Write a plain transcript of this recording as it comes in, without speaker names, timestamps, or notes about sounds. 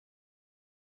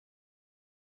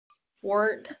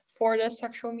word for the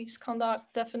sexual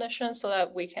misconduct definition so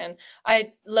that we can,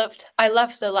 I left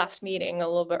the last meeting a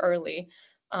little bit early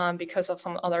because of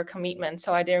some other commitments.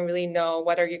 So I didn't really know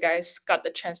whether you guys got the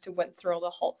chance to went through the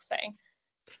whole thing.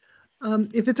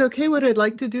 If it's okay, what I'd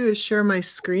like to do is share my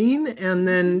screen and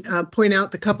then point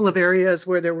out the couple of areas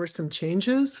where there were some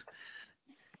changes.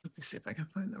 Let me see if I can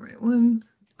find the right one.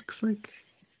 Looks like,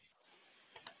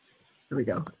 there we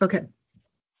go. Okay.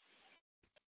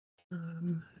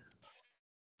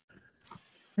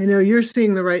 I know you're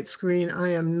seeing the right screen.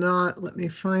 I am not. Let me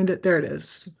find it. There it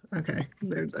is. Okay,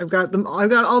 I've got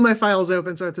all my files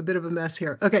open, so it's a bit of a mess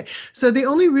here. Okay, so the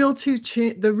only real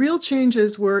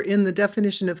changes were in the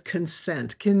definition of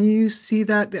consent. Can you see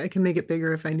that? I can make it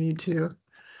bigger if I need to.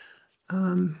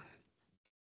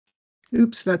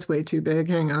 Oops, that's way too big.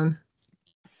 Hang on.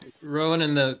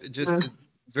 Rowan,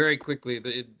 very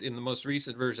quickly, in the most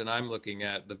recent version I'm looking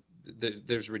at,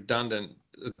 there's a redundant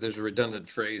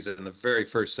phrase in the very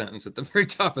first sentence at the very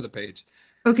top of the page.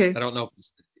 Okay. I don't know if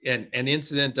it's an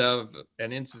incident of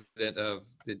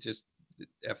it, just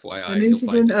FYI. An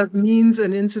incident of means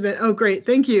an incident. Oh, great.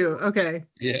 Thank you. Okay.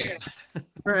 Yeah.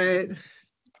 Right.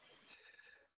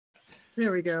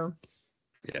 There we go.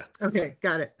 Yeah. Okay,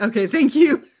 got it. Okay, thank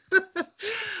you.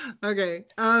 Okay.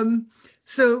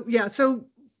 So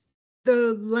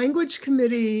the language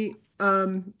committee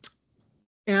and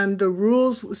the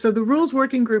rules, so the rules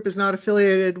working group is not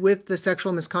affiliated with the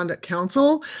Sexual Misconduct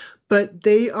Council, but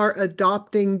they are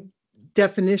adopting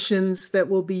definitions that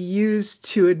will be used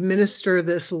to administer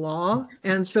this law.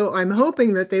 And so I'm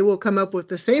hoping that they will come up with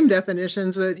the same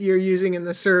definitions that you're using in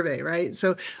the survey, right?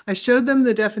 So I showed them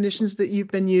the definitions that you've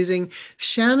been using.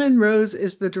 Shannon Rose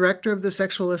is the director of the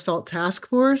Sexual Assault Task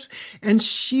Force, and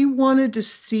she wanted to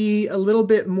see a little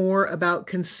bit more about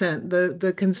consent.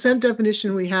 The consent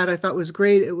definition we had, I thought was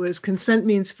great. It was consent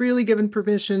means freely given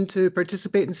permission to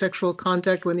participate in sexual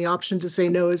contact when the option to say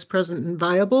no is present and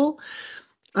viable.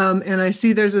 And I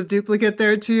see there's a duplicate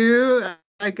there too.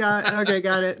 Okay,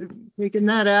 got it. Taking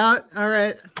that out. All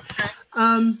right.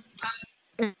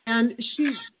 And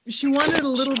she wanted a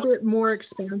little bit more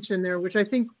expansion there, which I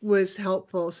think was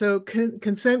helpful. So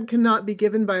consent cannot be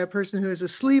given by a person who is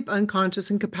asleep,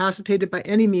 unconscious, incapacitated by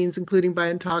any means, including by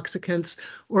intoxicants,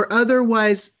 or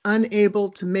otherwise unable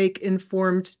to make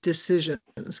informed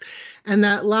decisions. And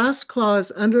that last clause,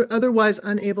 otherwise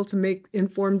unable to make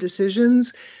informed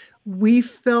decisions, we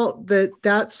felt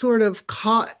that sort of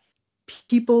caught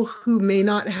people who may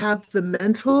not have the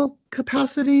mental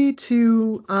capacity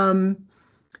to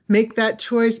make that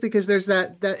choice, because there's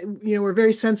that we're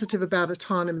very sensitive about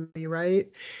autonomy, right?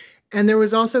 And there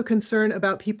was also concern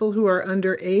about people who are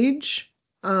underage,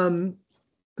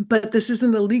 but this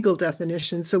isn't a legal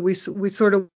definition, so we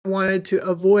sort of wanted to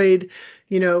avoid,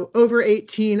 over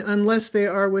 18 unless they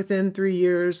are within 3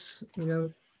 years,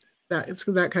 it's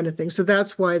that kind of thing. So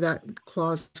that's why that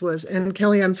clause was. And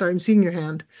Kelly, I'm sorry, I'm seeing your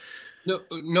hand.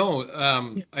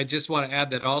 No. I just want to add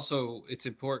that also it's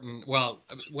important, well,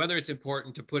 whether it's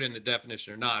important to put in the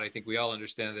definition or not, I think we all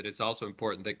understand that it's also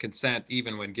important that consent,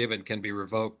 even when given, can be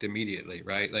revoked immediately,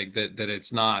 right? Like that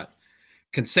it's not,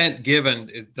 consent given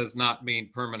does not mean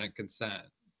permanent consent.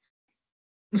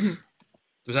 Does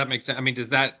that make sense? I mean, does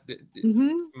that,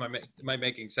 am I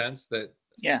making sense that?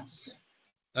 Yes.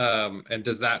 And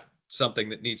does that something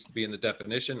that needs to be in the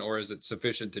definition, or is it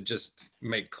sufficient to just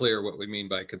make clear what we mean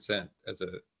by consent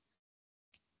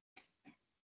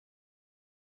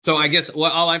so I guess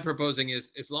all I'm proposing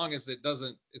is, as long as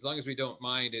we don't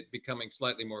mind it becoming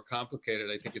slightly more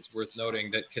complicated, I think it's worth noting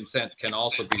that consent can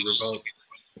also be revoked,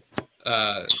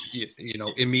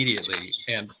 immediately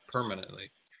and permanently.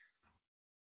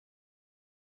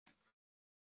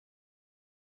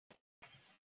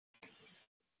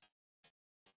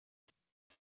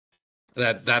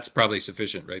 That's probably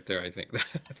sufficient right there. I think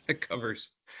that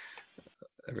covers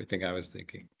everything I was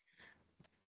thinking.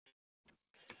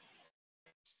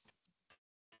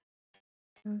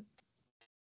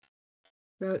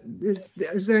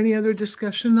 Is there any other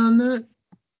discussion on that?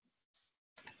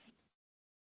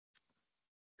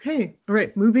 Okay, all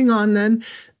right, moving on then.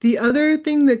 The other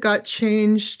thing that got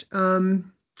changed,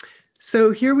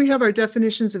 so here we have our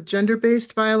definitions of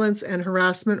gender-based violence and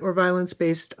harassment or violence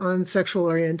based on sexual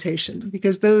orientation,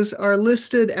 because those are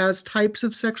listed as types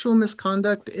of sexual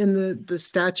misconduct in the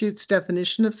statute's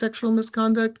definition of sexual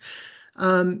misconduct.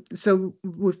 So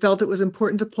we felt it was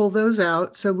important to pull those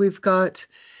out. So we've got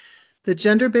the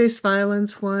gender-based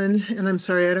violence one, and I'm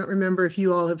sorry, I don't remember if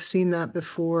you all have seen that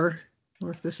before or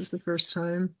if this is the first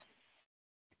time.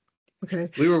 Okay.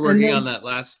 We were working on that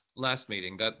last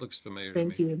meeting. That looks familiar to me.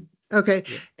 Thank you. Okay.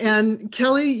 Yeah. And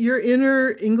Kelly, your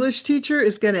inner English teacher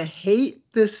is going to hate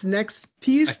this next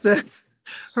piece, the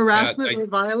harassment I or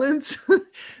violence.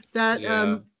 that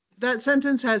yeah. that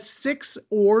sentence has 6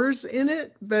 ors in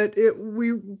it, but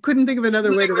we couldn't think of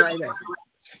another way to write it.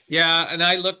 Yeah, and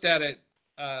I looked at it.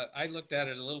 I looked at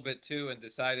it a little bit too, and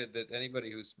decided that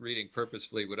anybody who's reading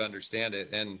purposefully would understand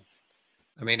it. And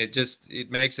I mean, it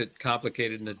makes it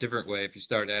complicated in a different way if you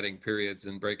start adding periods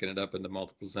and breaking it up into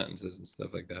multiple sentences and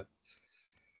stuff like that.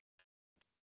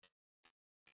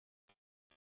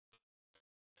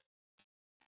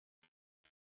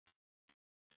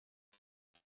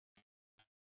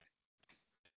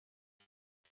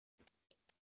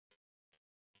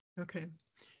 Okay.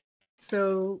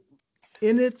 So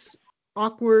in its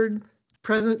awkward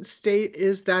present state,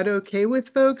 is that okay with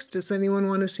folks? Does anyone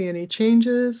want to see any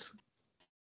changes?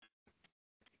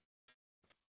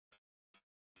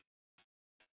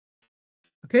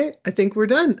 Okay, I think we're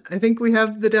done. I think we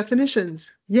have the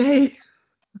definitions. Yay.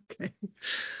 Okay.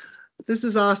 This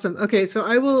is awesome. Okay, so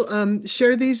I will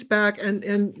share these back,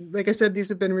 and like I said, these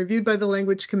have been reviewed by the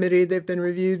language committee. They've been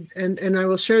reviewed, and I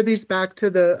will share these back to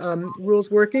the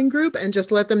rules working group and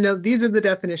just let them know these are the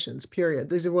definitions, period.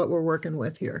 These are what we're working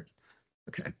with here.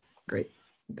 Okay, great.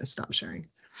 I'm gonna stop sharing.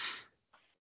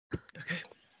 Okay.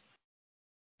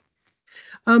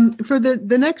 For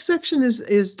the next section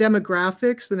is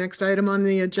demographics, the next item on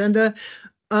the agenda.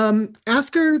 Was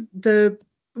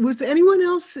anyone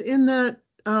else in that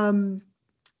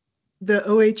the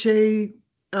OHA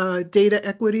Data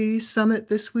Equity Summit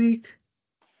this week?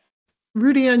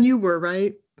 Rudy Ann, you were,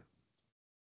 right?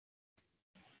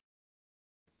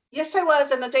 Yes, I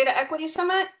was in the Data Equity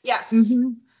Summit. Yes.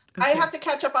 Mm-hmm. Okay. I have to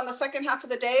catch up on the second half of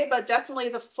the day, but definitely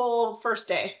the full first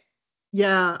day.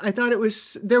 Yeah, I thought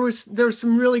there was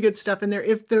some really good stuff in there.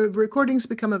 If the recordings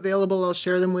become available, I'll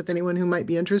share them with anyone who might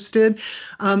be interested.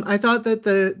 I thought that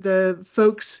the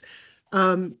folks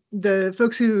who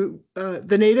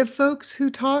the native folks who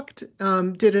talked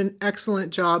did an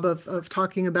excellent job of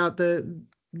talking about the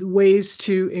ways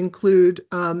to include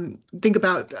think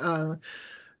about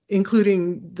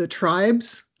including the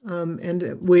tribes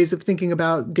and ways of thinking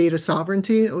about data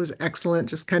sovereignty. It was excellent,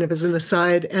 just kind of as an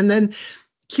aside. And then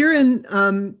Kieran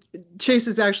Chase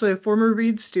is actually a former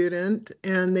Reed student,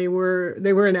 and they were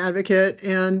an advocate,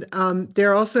 and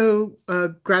they're also a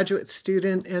graduate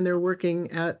student, and they're working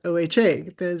at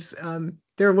OHA.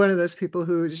 They're one of those people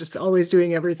who is just always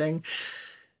doing everything.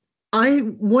 I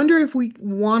wonder if we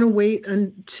want to wait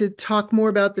to talk more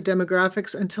about the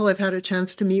demographics until I've had a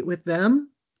chance to meet with them.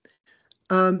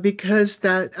 Because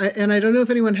and I don't know if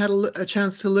anyone had a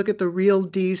chance to look at the Real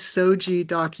D Soji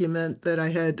document that I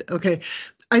had. Okay,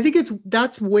 I think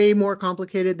that's way more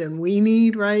complicated than we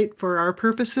need, right, for our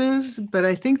purposes. But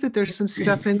I think that there's some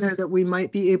stuff in there that we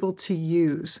might be able to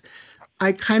use.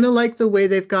 I kind of like the way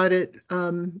they've got it.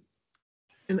 And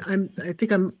I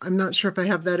think I'm not sure if I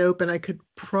have that open. I could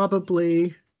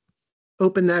probably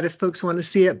open that if folks want to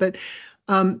see it. But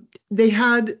they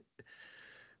had,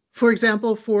 for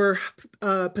example, for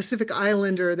Pacific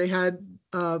Islander, they had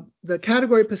the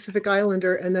category Pacific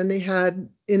Islander, and then they had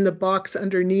in the box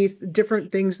underneath different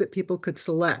things that people could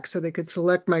select. So they could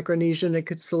select Micronesian, they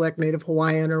could select Native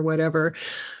Hawaiian or whatever.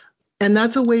 And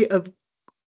that's a way of,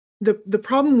 the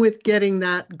problem with getting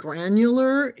that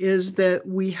granular is that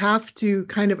we have to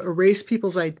kind of erase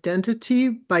people's identity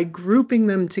by grouping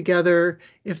them together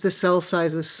if the cell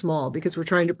size is small, because we're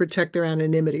trying to protect their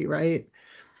anonymity, right?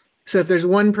 So if there's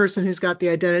one person who's got the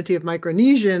identity of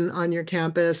Micronesian on your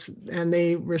campus and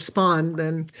they respond,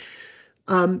 then,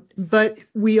 but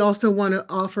we also want to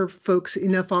offer folks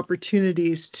enough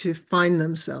opportunities to find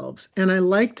themselves. And I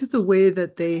liked the way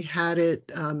that they had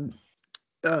it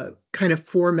kind of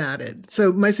formatted.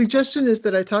 So my suggestion is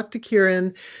that I talk to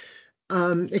Kieran,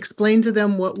 explain to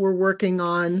them what we're working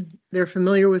on. They're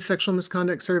familiar with sexual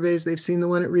misconduct surveys. They've seen the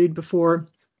one at Reed before.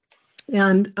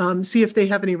 And see if they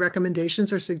have any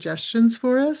recommendations or suggestions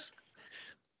for us.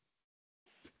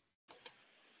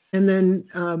 And then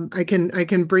I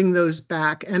can bring those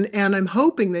back. And I'm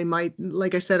hoping they might,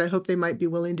 like I said, I hope they might be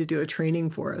willing to do a training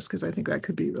for us, because I think that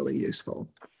could be really useful.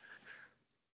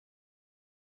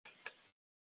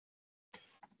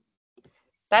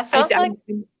 That sounds like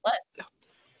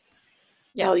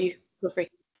yeah. No, you feel free.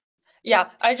 Yeah,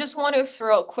 I just want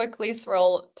to quickly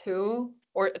throw two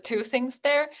things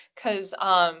there, because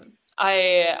I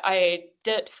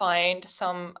did find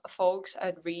some folks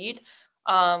at Reed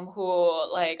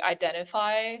who like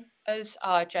identify as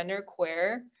gender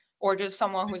queer, or just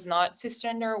someone who's not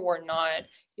cisgender or not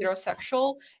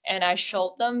heterosexual, and I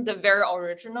showed them the very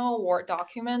original Word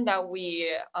document that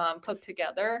we put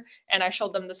together, and I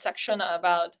showed them the section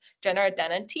about gender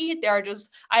identity. They're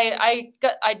just I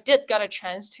did get a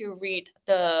chance to read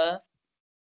the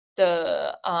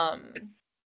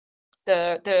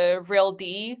real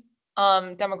D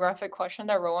demographic question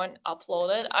that Rowan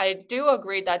uploaded. I do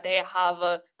agree that they have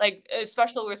a, like,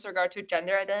 especially with regard to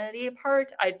gender identity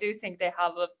part, I do think they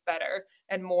have a better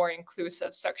and more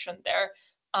inclusive section there.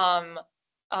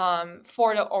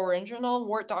 For the original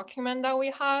Word document that we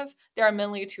have, there are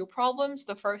mainly two problems.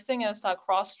 The first thing is that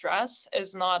cross-dress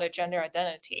is not a gender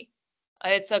identity.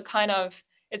 It's a kind of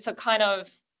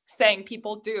thing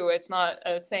people do. It's not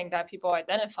a thing that people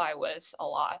identify with a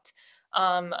lot.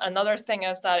 Another thing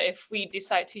is that if we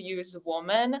decide to use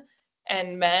woman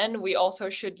and men, we also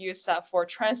should use that for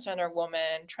transgender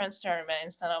woman, transgender man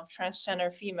instead of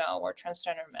transgender female or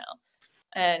transgender male.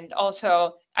 And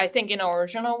also, I think in our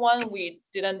original one, we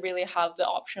didn't really have the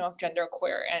option of gender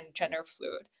queer and gender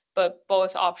fluid, but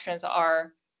both options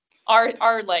are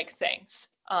like things.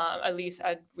 At least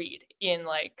I'd read in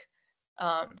like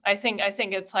I think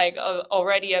it's like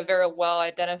already a very well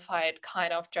identified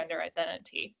kind of gender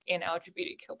identity in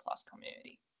LGBTQ plus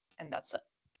community, and that's it.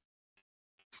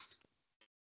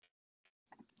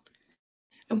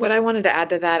 And what I wanted to add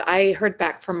to that, I heard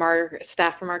back from our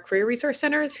staff from our career resource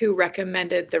centers who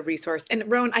recommended the resource. And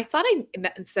Rowan, I thought I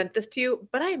sent this to you,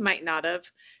 but I might not have,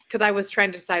 because I was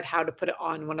trying to decide how to put it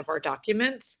on one of our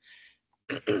documents.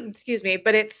 Excuse me,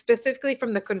 but it's specifically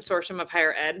from the Consortium of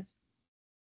Higher Ed.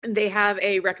 And they have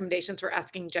a recommendations for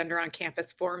asking gender on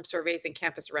campus form surveys and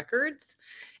campus records.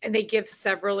 And they give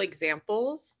several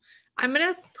examples. I'm going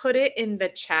to put it in the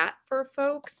chat for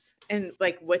folks and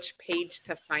like which page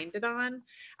to find it on.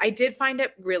 I did find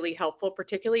it really helpful,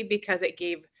 particularly because it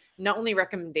gave not only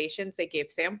recommendations, they gave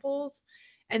samples.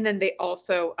 And then they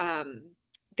also,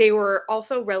 they were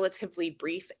also relatively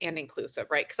brief and inclusive,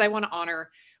 right? Because I want to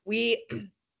honor, when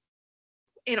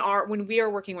we are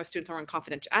working with students on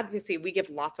confidential advocacy, we give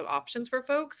lots of options for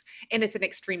folks, and it's an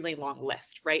extremely long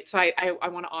list, right? So I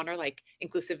want to honor like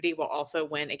inclusivity while also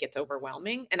when it gets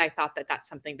overwhelming. And I thought that that's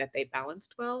something that they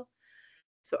balanced well.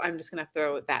 So I'm just going to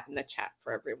throw that in the chat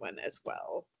for everyone as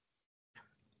well.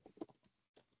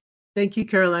 Thank you,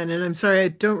 Caroline. And I'm sorry, I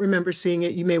don't remember seeing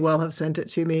it. You may well have sent it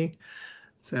to me.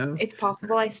 So it's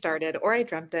possible I started or I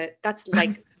dreamt it. That's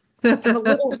like, I'm a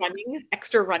little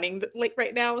extra running like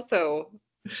right now. So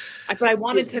but I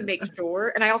wanted to make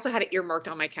sure, and I also had it earmarked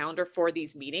on my calendar for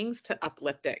these meetings to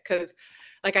uplift it. Because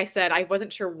like I said, I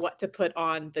wasn't sure what to put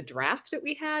on the draft that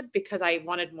we had because I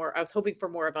was hoping for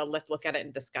more of a let's look at it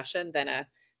in discussion than I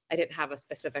didn't have a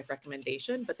specific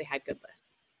recommendation, but they had good lists.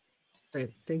 Great,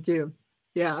 thank you.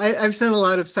 Yeah, I've sent a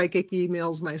lot of psychic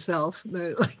emails myself.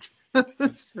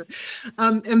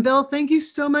 And Belle, thank you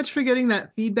so much for getting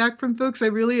that feedback from folks. I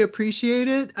really appreciate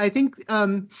it. I think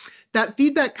that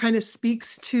feedback kind of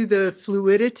speaks to the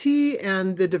fluidity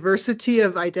and the diversity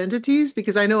of identities,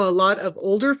 because I know a lot of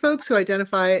older folks who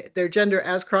identify their gender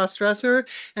as cross-dresser,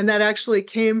 and that actually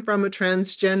came from a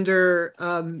transgender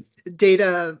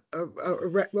data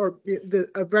or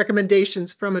the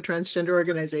recommendations from a transgender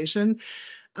organization.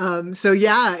 So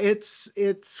yeah,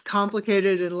 it's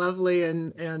complicated and lovely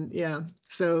and yeah,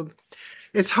 so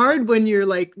it's hard when you're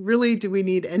like, really, do we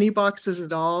need any boxes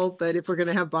at all? But if we're going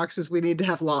to have boxes, we need to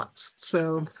have lots.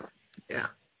 So yeah.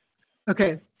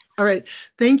 Okay. All right.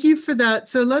 Thank you for that.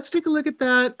 So let's take a look at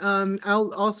that.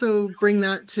 I'll also bring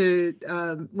that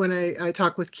to when I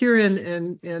talk with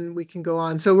Kieran and we can go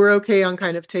on. So we're okay on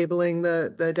kind of tabling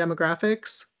the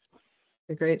demographics.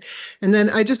 Okay, great. And then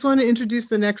I just want to introduce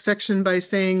the next section by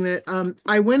saying that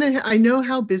I know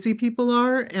how busy people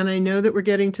are, and I know that we're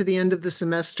getting to the end of the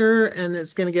semester and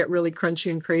it's going to get really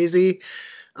crunchy and crazy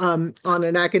on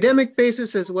an academic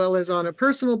basis as well as on a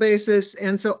personal basis.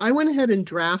 And so I went ahead and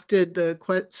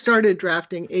started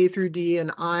drafting A through D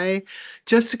and I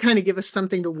just to kind of give us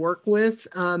something to work with.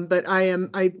 But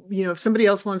if somebody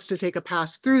else wants to take a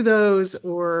pass through those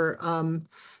or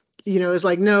is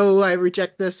like, no, I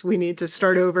reject this, we need to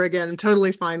start over again, I'm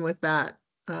totally fine with that.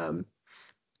 And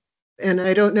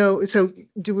I don't know, so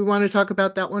do we want to talk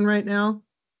about that one right now?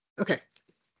 Okay.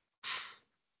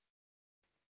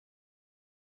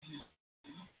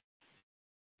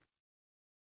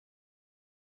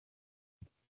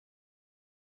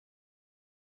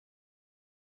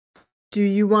 Do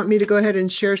you want me to go ahead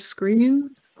and share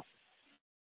screen?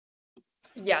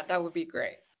 Yeah, that would be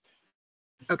great.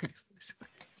 Okay.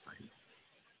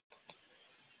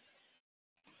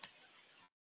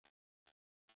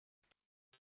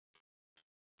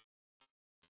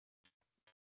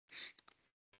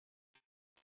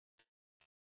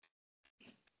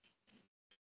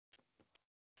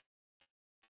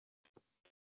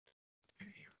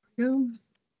 go.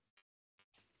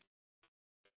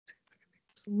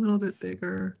 It's a little bit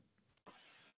bigger.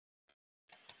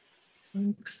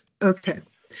 Thanks. Okay.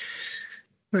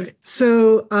 All right.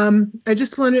 So I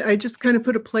just kind of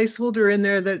put a placeholder in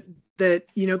there that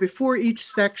before each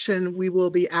section we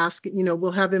will be asking,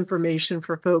 we'll have information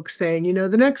for folks saying,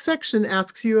 the next section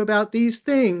asks you about these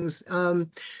things.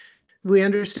 We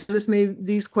understand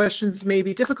these questions may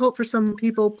be difficult for some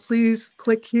people. Please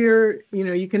click here.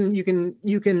 You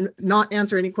can not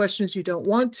answer any questions you don't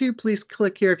want to. Please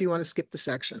click here if you want to skip the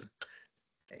section.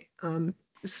 Okay.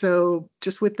 So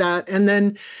just with that, and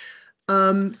then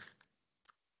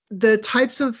the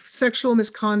types of sexual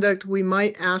misconduct we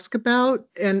might ask about,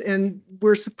 and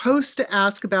we're supposed to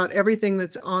ask about everything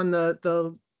that's on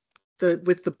the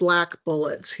with the black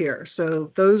bullets here.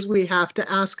 So those we have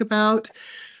to ask about,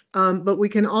 but we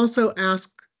can also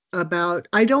ask about,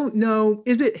 I don't know,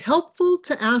 is it helpful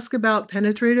to ask about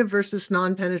penetrative versus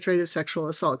non-penetrative sexual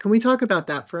assault? Can we talk about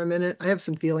that for a minute? I have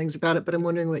some feelings about it, but I'm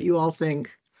wondering what you all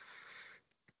think.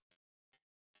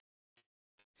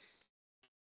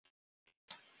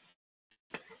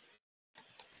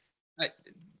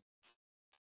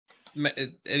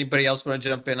 Anybody else want to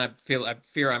jump in? I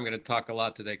fear I'm going to talk a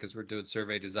lot today because we're doing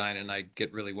survey design and I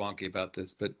get really wonky about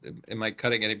this, but am I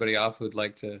cutting anybody off who'd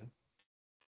like to?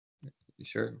 You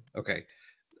sure? Okay.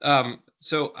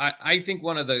 So I think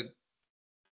one of the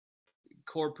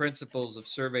core principles of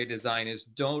survey design is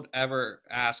don't ever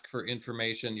ask for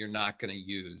information you're not going to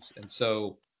use. And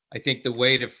so I think the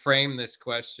way to frame this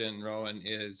question, Rowan,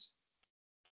 is,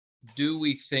 do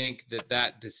we think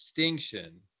that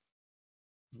distinction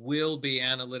will be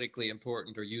analytically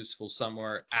important or useful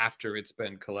somewhere after it's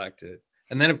been collected?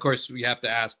 And then, of course, we have to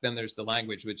ask, then there's the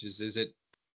language, which is it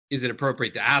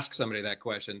appropriate to ask somebody that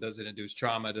question? Does it induce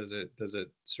trauma? Does it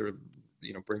sort of,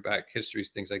 bring back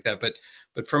histories, things like that?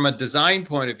 But from a design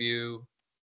point of view,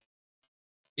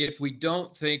 if we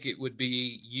don't think it would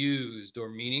be used or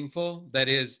meaningful, that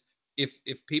is,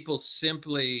 if people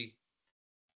simply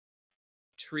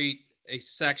treat a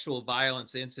sexual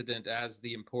violence incident as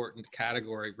the important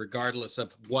category, regardless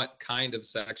of what kind of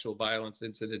sexual violence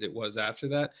incident it was after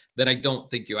that, then I don't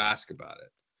think you ask about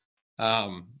it.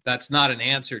 That's not an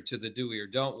answer to the do we or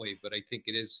don't we, but I think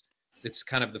it's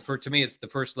kind of to me, it's the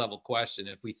first level question.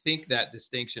 If we think that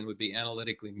distinction would be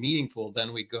analytically meaningful,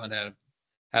 then we go and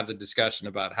have the discussion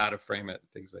about how to frame it,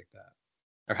 things like that,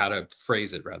 or how to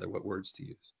phrase it, rather, what words to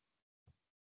use.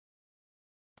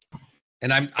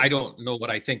 And I don't know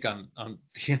what I think on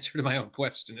the answer to my own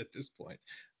question at this point.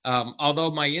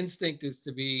 Although my instinct is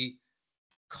to be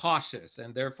cautious,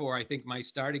 and therefore I think my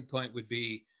starting point would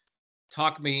be,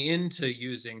 talk me into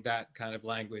using that kind of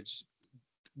language,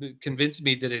 convince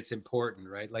me that it's important,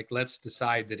 right? Like, let's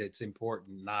decide that it's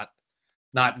important,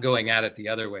 not going at it the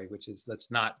other way, which is,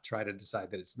 let's not try to decide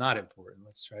that it's not important.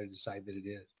 Let's try to decide that it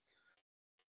is.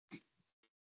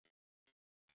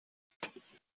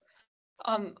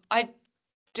 I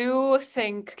do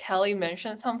think Kelly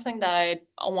mentioned something that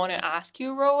I want to ask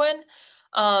you, Rowan.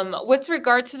 With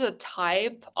regard to the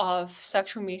type of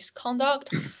sexual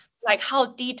misconduct, like how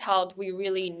detailed we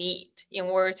really need in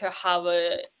order to have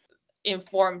a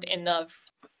informed enough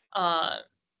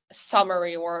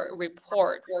summary or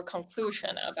report or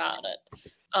conclusion about it.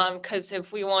 Because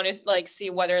if we want to see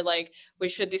whether we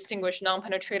should distinguish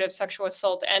non-penetrative sexual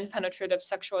assault and penetrative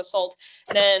sexual assault,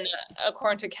 then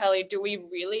according to Kelly, do we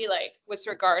really with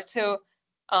regard to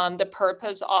the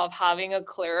purpose of having a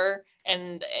clear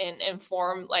and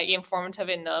informative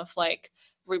enough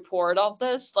report of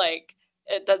this,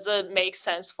 does it make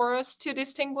sense for us to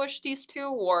distinguish these two,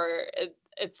 or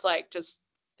it's just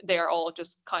they're all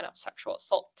just kind of sexual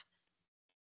assault?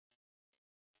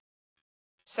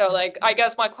 So I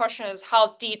guess my question is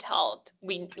how detailed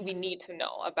we need to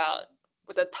know about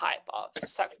the type of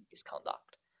sexual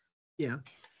misconduct. Yeah.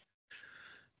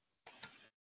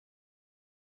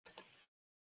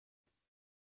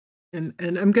 And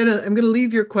I'm gonna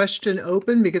leave your question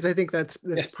open because I think that's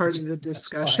part of the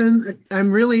discussion.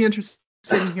 I'm really interested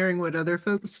in hearing what other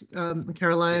folks,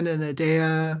 Caroline and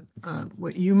Adea,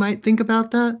 what you might think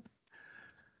about that.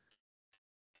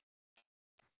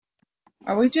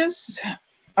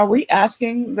 Are we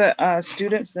asking the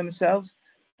students themselves?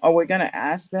 Are we going to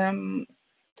ask them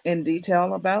in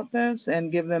detail about this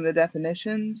and give them the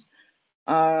definitions?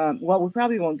 Well, we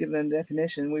probably won't give them the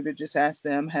definition. We would just ask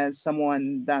them, has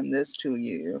someone done this to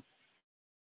you?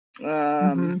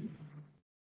 I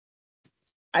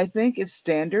think it's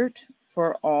standard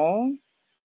for all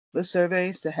the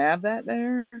surveys to have that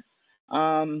there.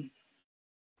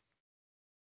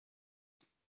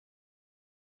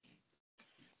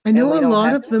 I know a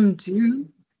lot of them do.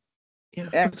 Yeah.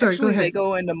 I'm sorry, go Actually, they ahead.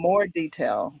 go into more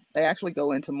detail. They actually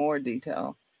go into more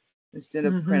detail. Instead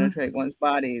of penetrate one's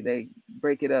body, they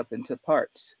break it up into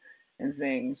parts and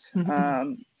things.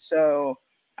 So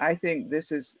I think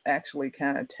this is actually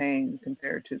kind of tame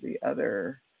compared to the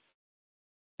other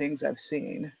things I've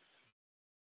seen.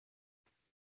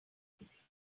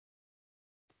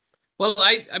 Well,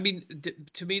 I mean,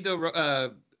 to me though,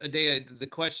 Adea, the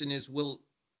question is,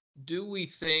 do we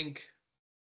think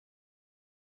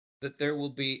that there will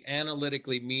be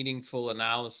analytically meaningful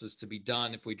analysis to be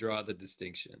done if we draw the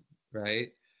distinction,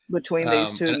 right? Between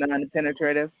these two,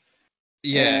 non-penetrative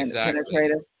Yeah, and exactly.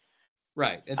 penetrative.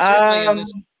 Right. And certainly in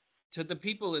this, to the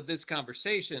people at this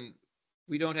conversation,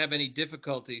 we don't have any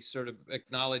difficulty sort of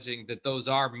acknowledging that those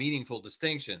are meaningful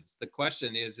distinctions. The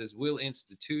question is will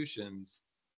institutions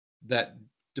that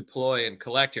deploy and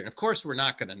collect here, and of course we're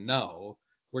not going to know,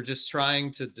 we're just trying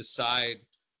to decide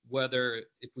whether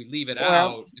if we leave it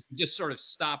out, if we just sort of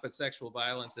stop at sexual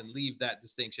violence and leave that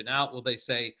distinction out, will they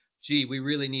say, gee, we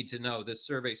really need to know, this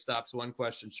survey stops one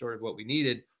question short of what we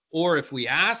needed? Or if we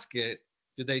ask it,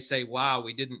 do they say, wow,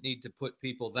 we didn't need to put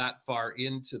people that far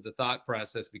into the thought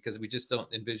process because we just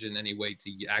don't envision any way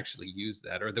to actually use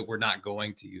that, or that we're not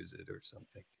going to use it or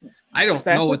something? I don't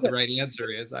know what the right answer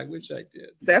is. I wish I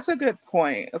did. That's a good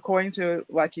point. According to,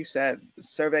 like you said,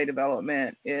 survey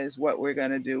development is what we're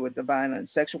going to do with the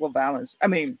violence, sexual violence. I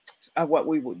mean, what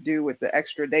we would do with the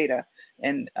extra data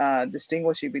and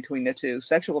distinguishing between the two.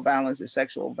 Sexual violence is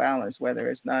sexual violence, whether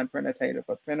it's non-penetrative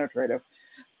or penetrative.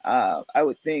 I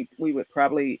would think we would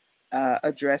probably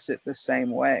address it the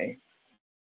same way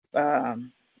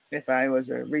if I was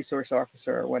a resource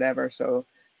officer or whatever. So,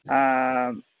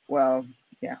 well,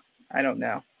 yeah, I don't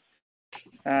know.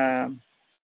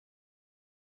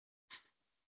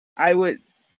 I would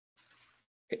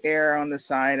err on the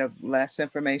side of less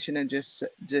information and just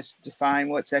define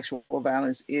what sexual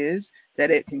violence is, that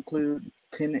it can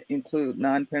include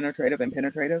non-penetrative and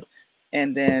penetrative,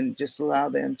 and then just allow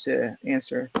them to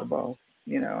answer for both,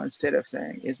 instead of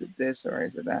saying, is it this or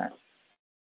is it that?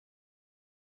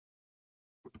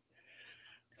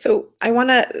 So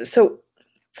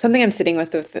something I'm sitting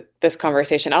with this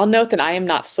conversation, I'll note that I am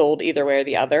not sold either way or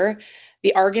the other.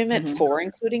 The argument for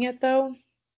including it, though,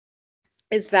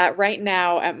 is that right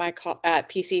now at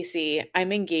PCC,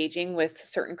 I'm engaging with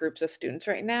certain groups of students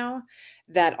right now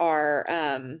that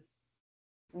are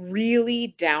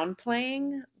really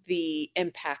downplaying the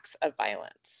impacts of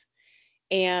violence.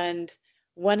 And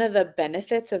one of the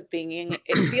benefits of being,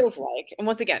 it feels like, and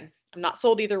once again, I'm not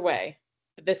sold either way,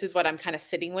 but this is what I'm kind of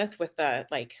sitting with the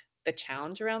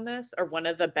challenge around this, or one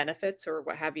of the benefits or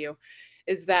what have you,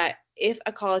 is that if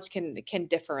a college can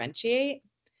differentiate,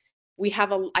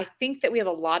 I think that we have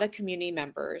a lot of community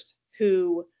members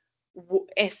who,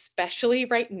 especially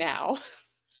right now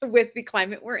with the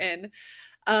climate we're in,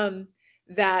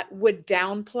 that would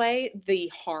downplay the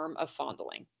harm of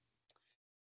fondling.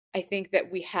 I think that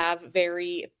we have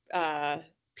very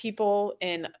people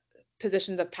in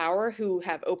positions of power who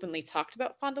have openly talked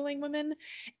about fondling women,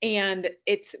 and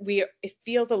it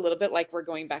feels a little bit like we're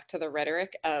going back to the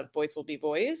rhetoric of boys will be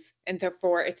boys, and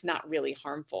therefore it's not really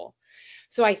harmful.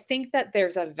 So I think that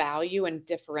there's a value in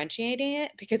differentiating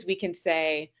it, because we can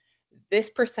say this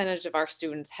percentage of our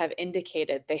students have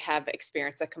indicated they have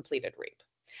experienced a completed rape.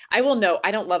 I will note,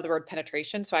 I don't love the word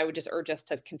penetration, so I would just urge us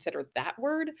to consider that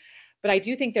word. But I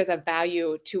do think there's a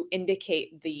value to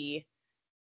indicate the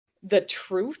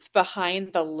truth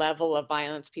behind the level of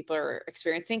violence people are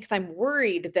experiencing. Because I'm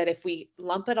worried that if we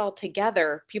lump it all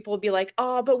together, people will be like,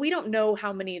 oh, but we don't know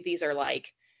how many of these are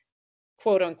like,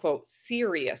 quote unquote,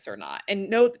 serious or not. And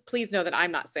no, please know that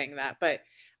I'm not saying that, but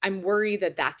I'm worried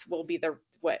that will be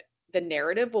the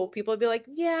narrative. Will people be like,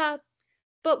 yeah,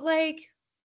 but like,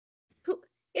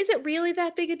 is it really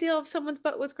that big a deal if someone's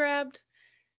butt was grabbed?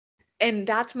 And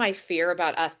that's my fear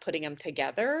about us putting them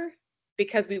together,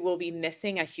 because we will be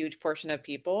missing a huge portion of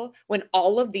people when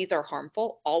all of these are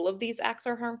harmful. All of these acts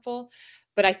are harmful.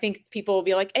 But I think people will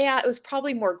be like, yeah, it was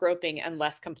probably more groping and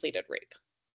less completed rape.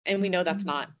 And we know that's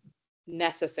not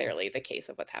necessarily the case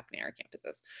of what's happening on our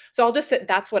campuses. So I'll just sit,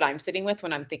 that's what I'm sitting with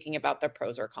when I'm thinking about the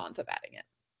pros or cons of adding it.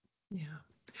 Yeah.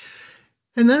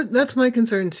 And that's my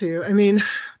concern too. I mean,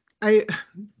 I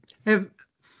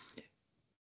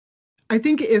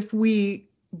think if we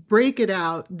break it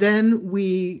out, then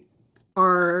we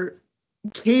are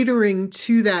catering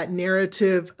to that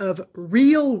narrative of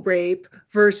real rape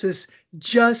versus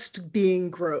just being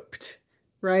groped,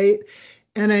 right?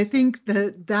 And I think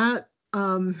that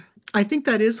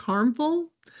is harmful.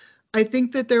 I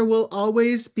think that there will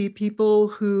always be people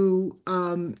who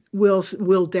will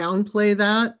downplay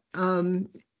that.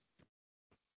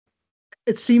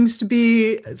 it seems to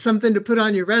be something to put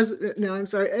on your no, I'm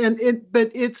sorry.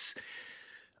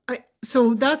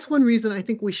 So that's one reason I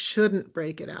think we shouldn't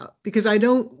break it out, because I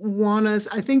don't want us,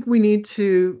 I think we need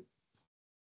to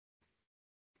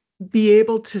be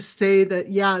able to say that,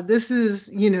 yeah, this is,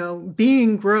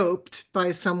 being groped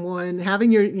by someone,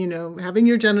 having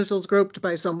your genitals groped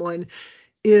by someone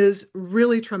is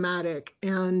really traumatic,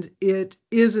 and it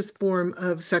is a form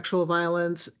of sexual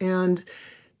violence. And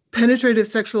penetrative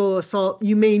sexual assault,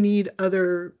 you may need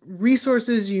other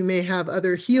resources, you may have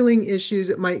other healing issues.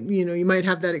 It might, you might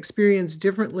have that experience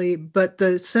differently, but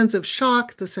the sense of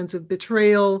shock, the sense of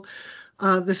betrayal,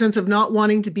 the sense of not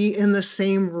wanting to be in the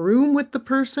same room with the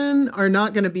person are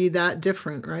not going to be that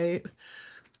different, right?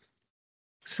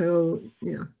 So,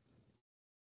 yeah.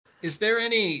 Is there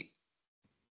any,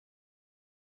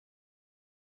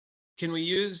 can we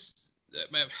use,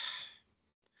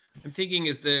 I'm thinking,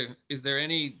 is there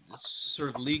any sort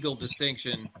of legal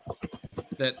distinction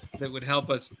that would help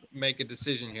us make a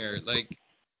decision here? Like,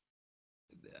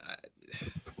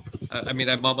 I mean,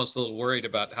 I'm almost a little worried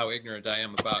about how ignorant I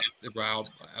am about how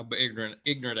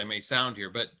ignorant I may sound here,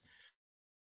 but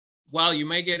while you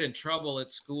may get in trouble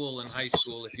at school and high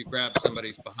school if you grab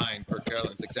somebody's behind, per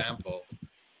Carolyn's example,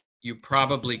 you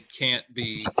probably can't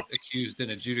be accused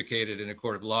and adjudicated in a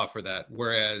court of law for that.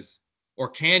 Whereas, or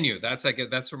can you? That's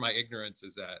where my ignorance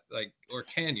is at. Like, or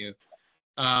can you?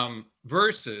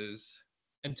 Versus,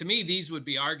 and to me, these would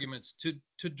be arguments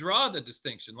to draw the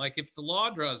distinction. Like, if the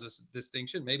law draws a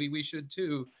distinction, maybe we should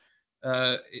too,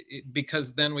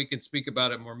 because then we can speak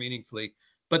about it more meaningfully.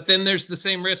 But then there's the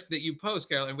same risk that you pose,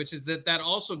 Carolyn, which is that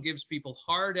also gives people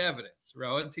hard evidence.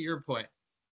 Rowan, to your point,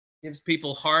 gives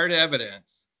people hard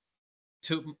evidence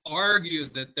to argue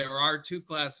that there are two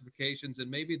classifications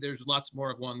and maybe there's lots more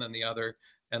of one than the other,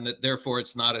 and that therefore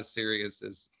it's not as serious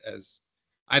as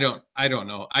I don't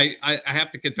know. I have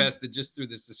to confess that just through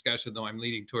this discussion, though, I'm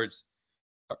leaning towards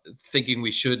thinking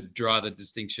we should draw the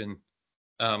distinction,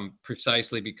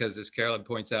 precisely because, as Carolyn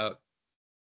points out,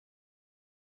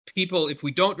 people, if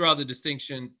we don't draw the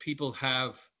distinction, people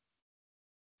have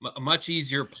a much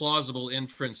easier plausible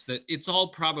inference that it's all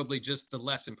probably just the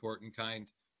less important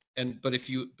kind. But if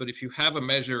you have a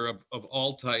measure of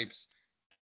all types,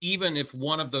 even if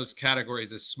one of those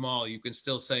categories is small, you can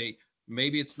still say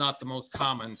maybe it's not the most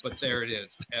common, but there it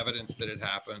is, evidence that it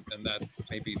happened, and that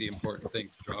may be the important thing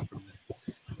to draw from this.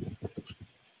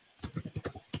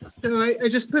 So I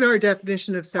just put our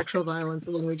definition of sexual violence,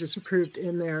 the one we just approved,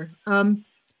 in there.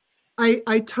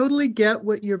 I totally get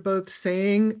what you're both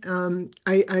saying.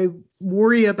 I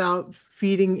worry about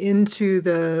feeding into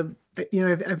the,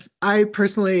 I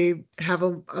personally have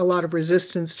a lot of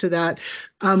resistance to that.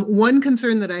 One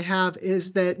concern that I have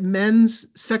is that men's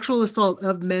sexual assault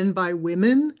of men by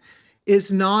women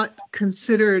is not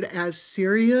considered as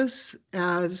serious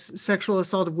as sexual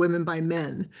assault of women by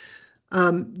men.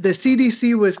 The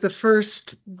CDC was the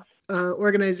first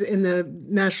organized in the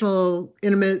National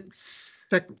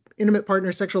Intimate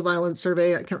Partner Sexual Violence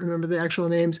Survey. I can't remember the actual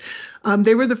names.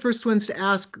 They were the first ones to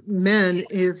ask men,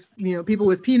 if, people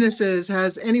with penises,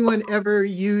 has anyone ever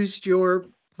used your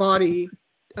body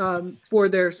for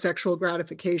their sexual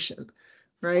gratification,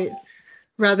 right?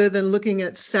 Rather than looking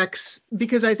at sex,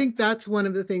 because I think that's one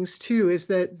of the things too, is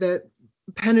that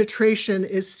penetration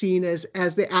is seen as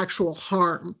the actual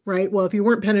harm, right? Well, if you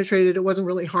weren't penetrated, it wasn't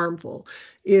really harmful.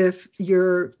 If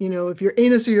your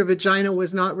anus or your vagina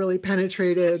was not really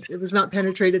penetrated, it was not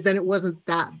penetrated, then it wasn't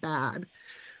that bad.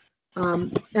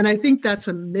 And I think that's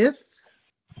a myth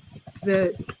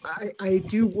that I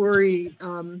do worry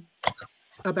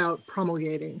about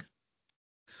promulgating.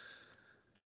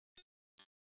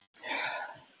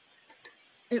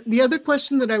 The other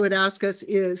question that I would ask us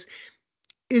is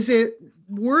it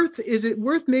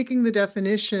worth making the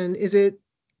definition?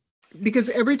 Because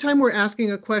every time we're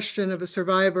asking a question of a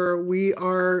survivor, we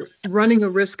are running a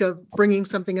risk of bringing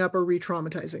something up or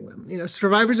re-traumatizing them.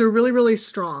 Survivors are really, really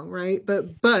strong, right?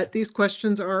 But these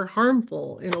questions are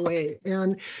harmful in a way.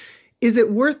 And is it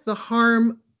worth the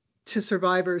harm to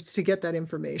survivors to get that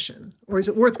information? Or is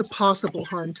it worth the possible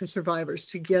harm to survivors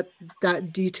to get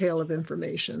that detail of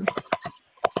information?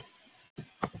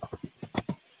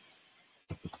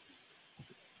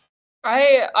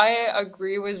 I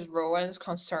agree with Rowan's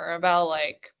concern about,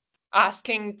 like,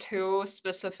 asking too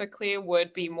specifically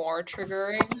would be more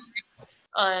triggering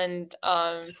and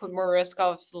put more risk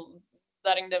of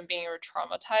letting them being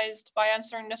traumatized by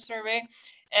answering the survey.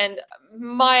 And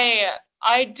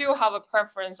I do have a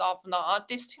preference of not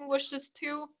distinguish this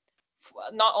two,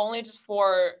 not only just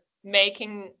for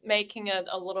making it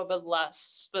a little bit less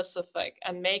specific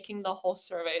and making the whole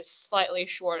survey slightly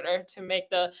shorter to make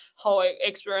the whole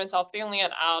experience of filling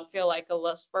it out feel like a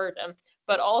less burden.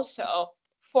 But also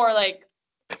for like,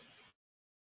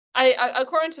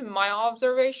 according to my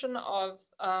observation of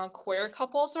queer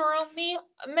couples around me,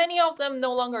 many of them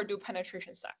no longer do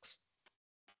penetration sex.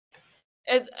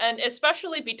 And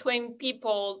especially between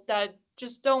people that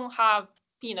just don't have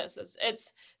penises.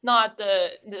 It's not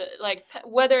the like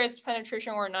whether it's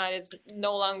penetration or not is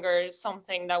no longer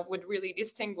something that would really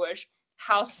distinguish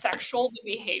how sexual the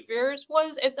behaviors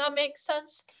was, if that makes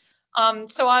sense.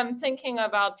 So I'm thinking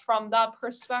about from that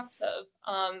perspective,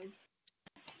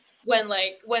 when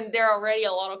there are already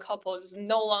a lot of couples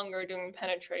no longer doing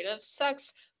penetrative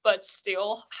sex, but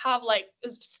still have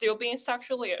still being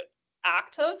sexually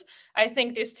active, I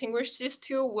think distinguish these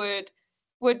two would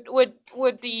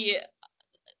be,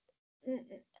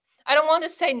 I don't want to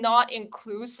say not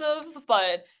inclusive,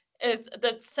 but is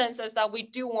the sense is that we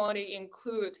do want to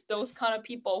include those kind of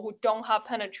people who don't have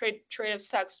penetrative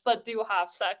sex but do have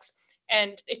sex,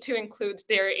 and to include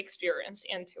their experience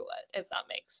into it, if that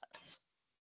makes sense.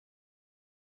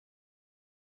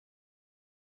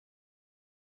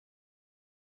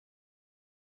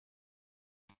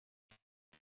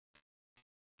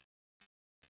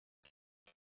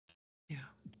 Yeah.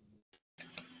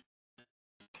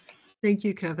 Thank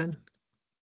you, Kevin.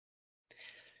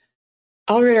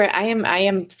 I'll reiterate, I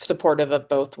am supportive of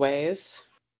both ways.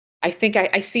 I think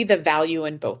I see the value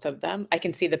in both of them. I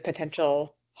can see the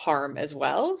potential harm as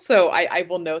well. So I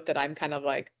will note that I'm kind of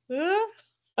like,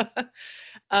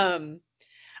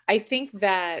 I think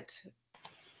that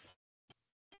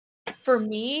for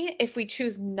me, if we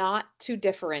choose not to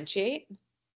differentiate,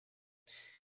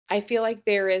 I feel like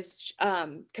there is,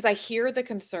 because I hear the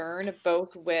concern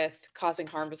both with causing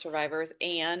harm to survivors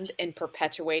and in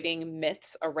perpetuating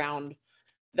myths around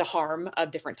the harm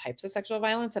of different types of sexual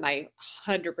violence, and I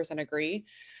 100% agree.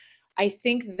 I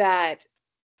think that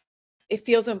it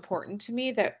feels important to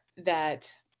me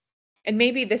that, and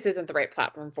maybe this isn't the right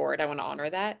platform for it, I want to honor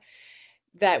that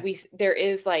there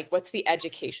is like, what's the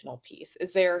educational piece?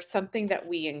 Is there something that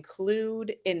we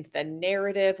include in the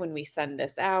narrative when we send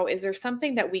this out? Is there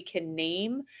something that we can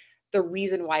name the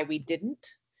reason why we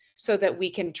didn't, so that we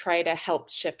can try to help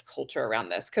shift culture around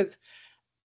this? Because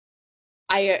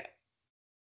I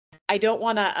don't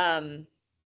want to,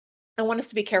 I want us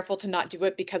to be careful to not do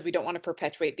it because we don't want to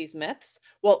perpetuate these myths,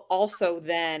 while also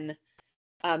then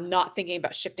not thinking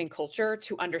about shifting culture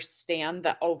to understand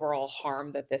the overall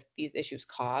harm that these issues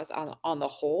cause on the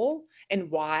whole, and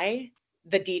why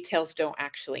the details don't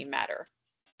actually matter.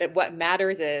 That what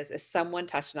matters is someone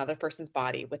touched another person's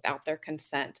body without their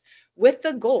consent, with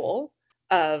the goal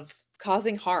of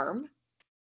causing harm,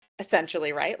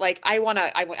 essentially, right? Like I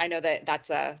know that that's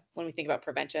when we think about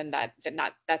prevention,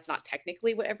 that's not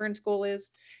technically what everyone's goal is,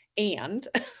 and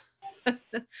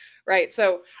right.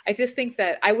 So I just think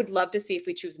that I would love to see, if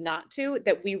we choose not to,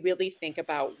 that we really think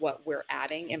about what we're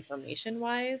adding information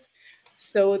wise,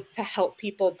 so to help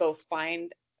people both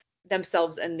find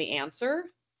themselves in the answer,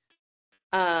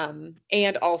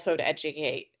 and also to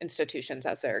educate institutions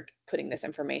as they're putting this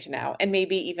information out, and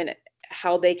maybe even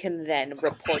how they can then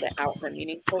report it out in a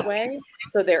meaningful way,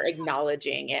 so they're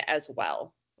acknowledging it as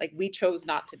well. Like, we chose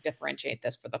not to differentiate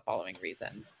this for the following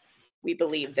reason. We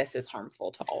believe this is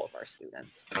harmful to all of our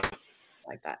students,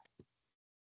 like that.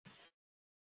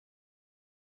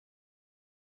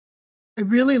 I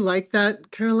really like that,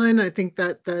 Caroline. I think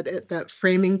that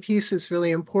framing piece is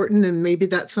really important, and maybe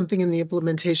that's something in the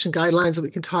implementation guidelines that we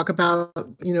can talk about,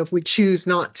 if we choose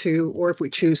not to, or if we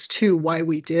choose to, why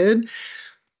we did.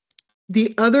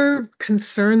 The other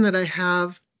concern that I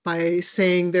have by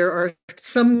saying there are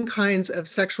some kinds of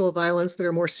sexual violence that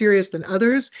are more serious than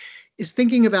others is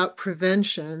thinking about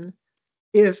prevention.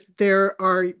 If there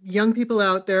are young people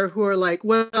out there who are like,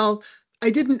 well, I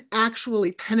didn't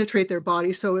actually penetrate their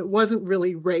body, so it wasn't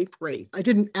really rape. I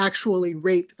didn't actually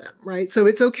rape them, right? So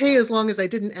it's okay as long as I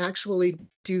didn't actually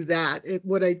do that.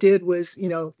 What I did was,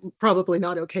 probably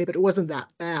not okay, but it wasn't that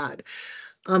bad.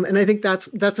 And I think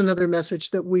that's another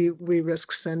message that we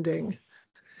risk sending.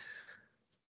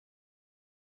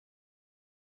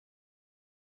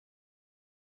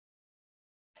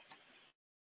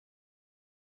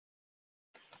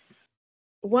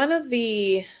 One of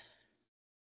the,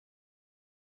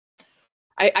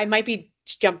 I might be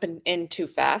jumping in too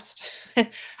fast.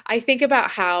 I think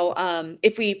about how,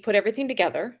 if we put everything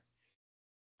together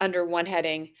under one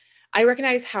heading, I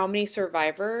recognize how many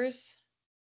survivors,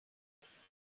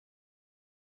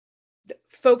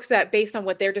 folks that, based on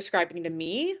what they're describing to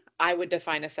me, I would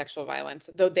define as sexual violence,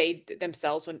 though they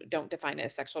themselves don't define it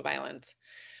as sexual violence.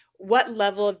 What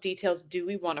level of details do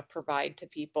we want to provide to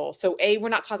people? So A, we're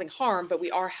not causing harm, but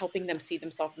we are helping them see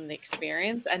themselves in the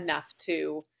experience enough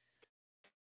to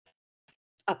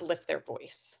uplift their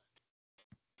voice.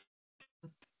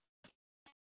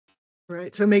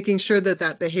 Right. So making sure that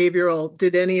that behavioral,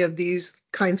 did any of these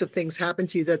kinds of things happen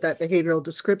to you, that that behavioral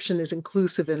description is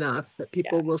inclusive enough that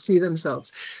people will see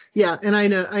themselves. Yeah. And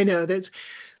I know that's,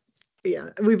 yeah,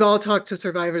 we've all talked to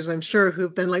survivors, I'm sure,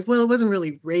 who've been like, well, it wasn't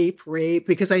really rape,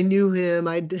 because I knew him,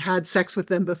 I'd had sex with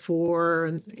them before.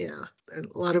 And yeah,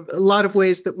 a lot of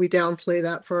ways that we downplay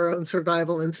that for our own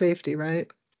survival and safety,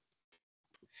 right?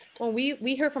 Well, we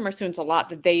hear from our students a lot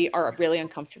that they are really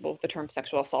uncomfortable with the term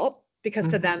sexual assault because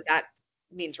to them that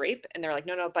means rape, and they're like,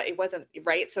 no, but it wasn't,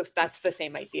 right? So that's the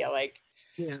same idea, like,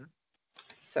 yeah.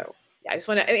 So yeah, I just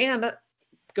want to, and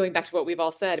going back to what we've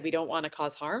all said, we don't want to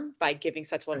cause harm by giving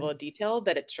such level of detail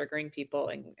that it's triggering people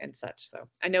and such. So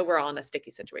I know we're all in a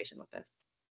sticky situation with this.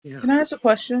 Yeah. Can I ask a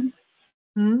question?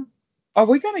 Hmm? Are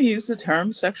we going to use the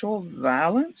term sexual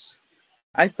violence?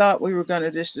 I thought we were going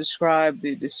to just describe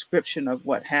the description of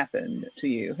what happened to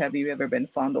you. Have you ever been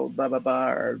fondled, blah, blah,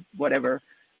 blah, or whatever?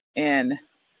 And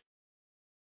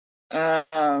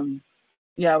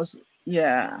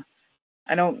yeah,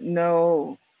 I don't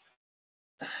know.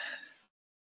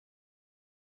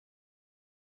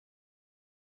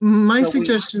 My So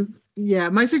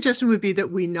suggestion would be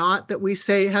that we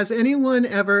say, has anyone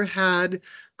ever had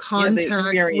contact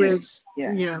experience,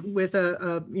 with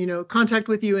a contact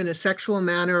with you in a sexual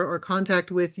manner or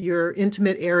contact with your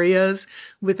intimate areas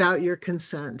without your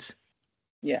consent?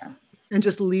 Yeah. And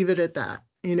just leave it at that.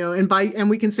 And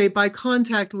we can say by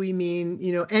contact we mean,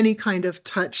 any kind of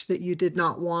touch that you did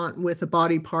not want with a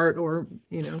body part or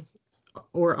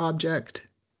object.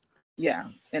 Yeah,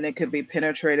 and it could be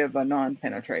penetrative or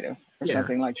non-penetrative or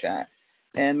something like that,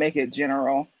 and make it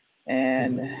general.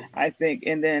 And I think,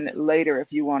 and then later,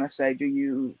 if you want to say, do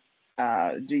you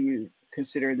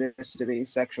consider this to be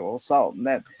sexual assault? And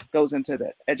that goes into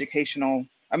the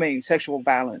sexual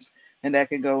violence, and that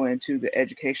could go into the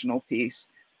educational piece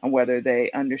on whether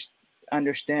they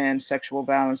understand sexual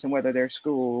violence and whether their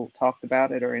school talked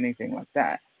about it or anything like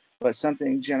that. But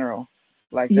something general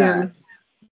like that.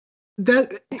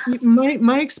 That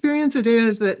my experience today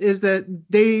is that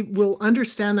they will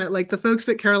understand that, like the folks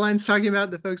that Caroline's talking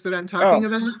about, the folks that I'm talking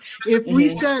about. If we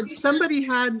said somebody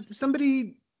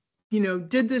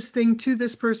did this thing to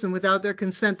this person without their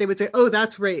consent, they would say, oh,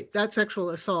 that's rape, that's sexual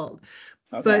assault.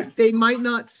 Okay. But they might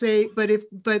not say,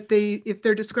 if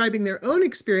they're describing their own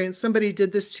experience, somebody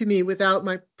did this to me without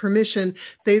my permission,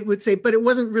 they would say, but it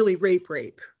wasn't really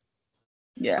rape.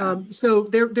 Yeah. So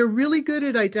they're really good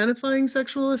at identifying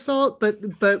sexual assault,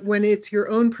 but when it's your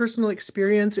own personal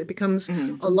experience, it becomes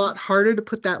a lot harder to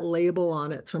put that label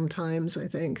on it sometimes, I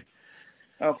think.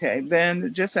 Okay,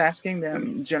 then just asking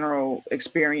them general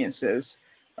experiences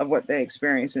of what they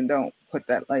experience, and don't put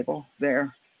that label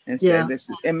there and say this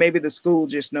is, and maybe the school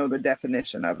just know the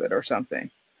definition of it or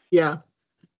something. Yeah.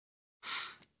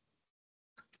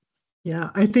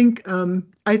 Yeah, I think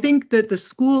that the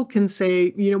school can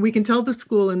say, we can tell the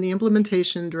school in the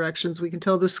implementation directions, we can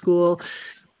tell the school,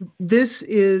 this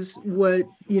is what,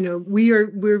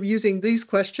 we're using these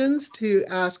questions to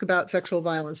ask about sexual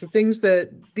violence, the things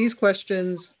that these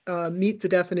questions meet the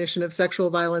definition of sexual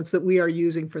violence that we are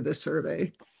using for this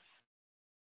survey.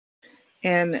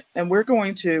 And we're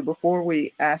going to, before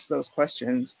we ask those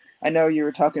questions, I know you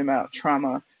were talking about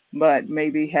trauma, but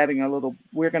maybe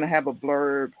we're going to have a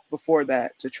blurb before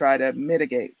that to try to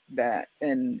mitigate that,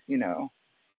 and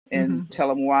tell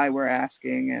them why we're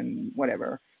asking and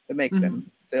whatever, to make them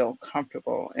feel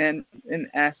comfortable, and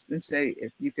ask and say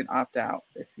if you can opt out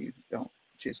if you don't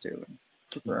choose to, and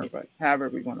prefer, but however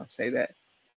we want to say that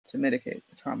to mitigate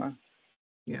the trauma.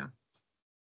 Yeah.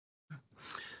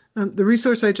 The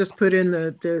resource I just put in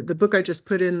the book I just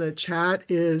put in the chat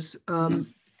is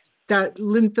that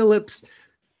Lynn Phillips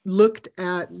looked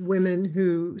at women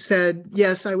who said,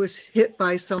 yes, I was hit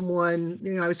by someone,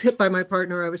 I was hit by my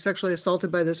partner, I was sexually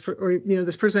assaulted by this, or,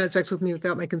 this person had sex with me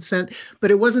without my consent, but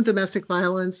it wasn't domestic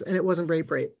violence and it wasn't rape.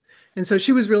 And so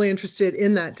she was really interested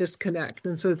in that disconnect.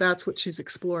 And so that's what she's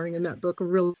exploring in that book. A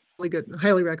really, really good,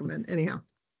 highly recommend anyhow.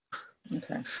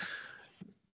 Okay.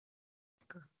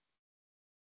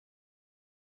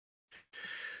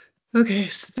 Okay,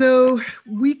 so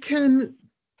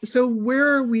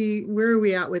where are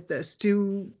we at with this?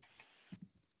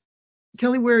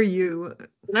 Kelly, where are you?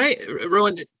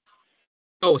 Rowan?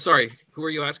 Oh, sorry. Who are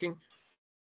you asking?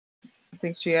 I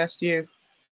think she asked you.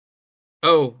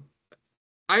 Oh,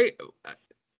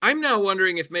 I'm now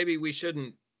wondering if maybe we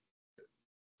shouldn't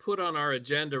put on our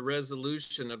agenda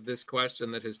resolution of this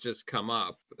question that has just come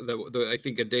up. I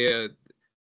think Adea,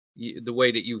 the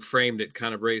way that you framed it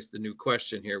kind of raised the new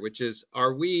question here, which is,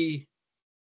 are we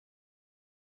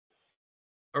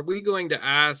going to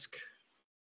ask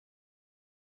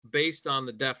based on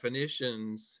the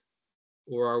definitions,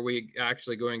 or are we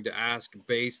actually going to ask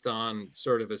based on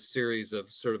sort of a series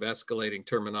of sort of escalating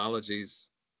terminologies?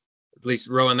 At least,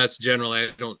 Rowan, that's general.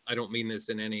 I don't mean this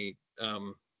in any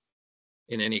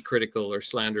critical or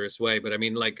slanderous way, but I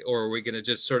mean, like, or are we going to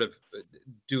just sort of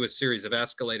do a series of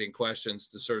escalating questions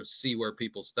to sort of see where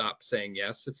people stop saying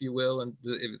yes, if you will? And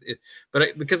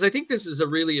because I think this is a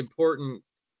really important.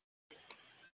 I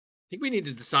think we need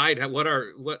to decide what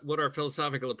our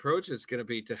philosophical approach is going to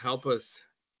be to help us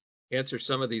answer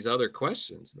some of these other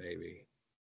questions, maybe.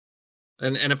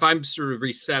 And if I'm sort of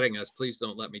resetting us, please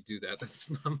don't let me do that. That's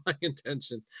not my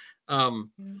intention. Well,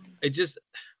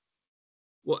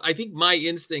 I think my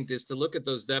instinct is to look at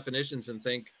those definitions and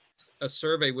think a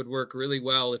survey would work really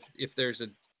well if there's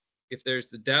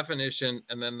the definition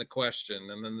and then the question,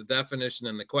 and then the definition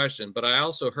and the question. But I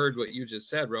also heard what you just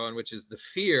said, Rowan, which is the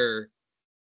fear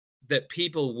that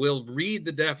people will read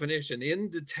the definition in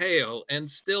detail and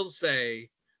still say,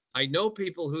 I know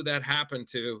people who that happened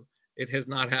to. It has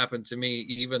not happened to me,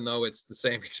 even though it's the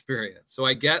same experience. So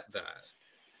I get that.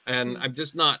 And I'm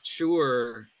just not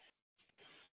sure.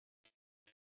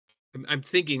 I'm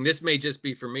thinking this may just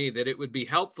be for me, that it would be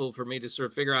helpful for me to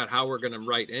sort of figure out how we're going to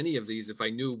write any of these if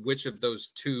I knew which of those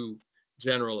two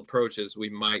general approaches we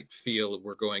might feel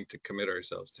we're going to commit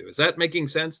ourselves to. Is that making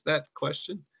sense, that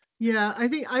question? Yeah, I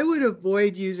think I would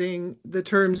avoid using the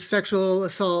terms sexual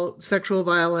assault, sexual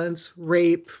violence,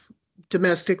 rape,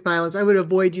 domestic violence. I would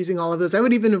avoid using all of those. I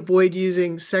would even avoid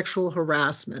using sexual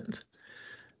harassment.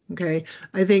 Okay,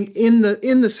 I think in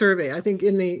the survey, I think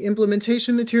in the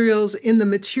implementation materials, in the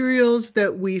materials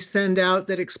that we send out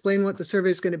that explain what the survey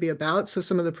is going to be about. So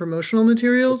some of the promotional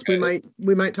materials, okay,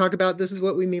 we might talk about, this is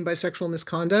what we mean by sexual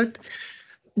misconduct.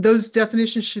 Those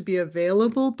definitions should be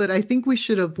available, but I think we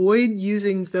should avoid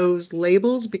using those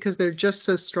labels because they're just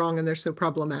so strong and they're so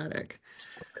problematic.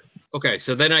 Okay,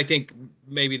 so then I think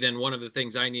maybe then one of the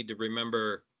things I need to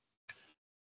remember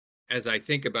as I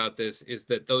think about this is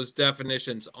that those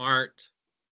definitions aren't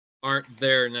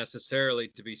there necessarily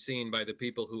to be seen by the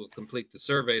people who will complete the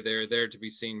survey. They're there to be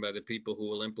seen by the people who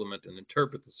will implement and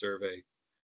interpret the survey,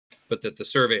 but that the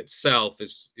survey itself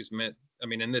is meant, I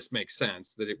mean, and this makes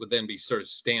sense, that it would then be sort of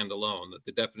standalone, that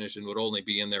the definition would only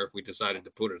be in there if we decided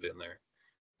to put it in there.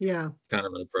 Yeah. Kind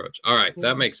of an approach. All right, yeah.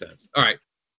 That makes sense. All right.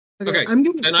 Okay.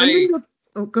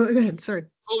 Oh, go ahead. Sorry.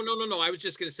 Oh, no. I was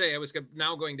just going to say, I was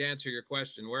now going to answer your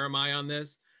question. Where am I on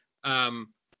this?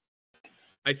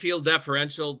 I feel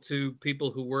deferential to people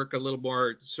who work a little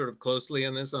more sort of closely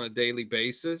on this on a daily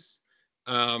basis.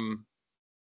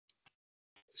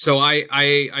 So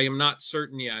I am not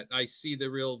certain yet. I see the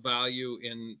real value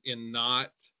in not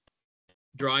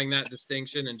drawing that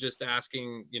distinction and just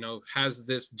asking, has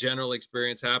this general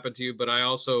experience happened to you? But I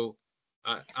also,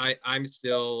 I'm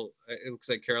still, it looks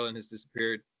like Carolyn has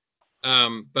disappeared.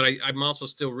 But I'm also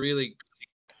still really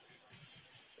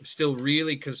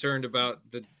concerned about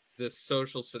the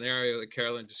social scenario that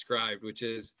Carolyn described, which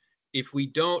is if we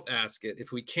don't ask it,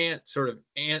 if we can't sort of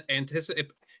anticipate,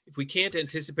 if we can't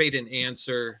anticipate an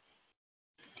answer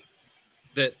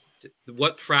that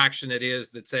what fraction it is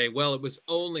that say, well, it was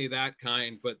only that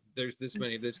kind, but there's this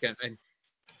many of this kind.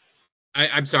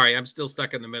 I'm sorry, I'm still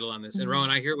stuck in the middle on this. And Rowan,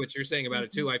 I hear what you're saying about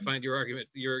it too. I find your argument,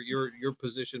 your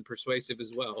position persuasive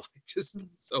as well. Just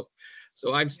so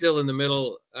I'm still in the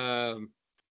middle.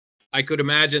 I could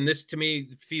imagine this, to me,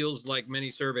 feels like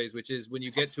many surveys, which is when you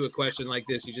get to a question like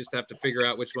this, you just have to figure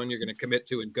out which one you're going to commit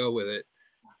to and go with it.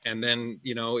 And then,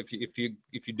 if you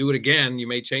do it again, you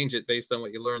may change it based on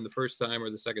what you learned the first time or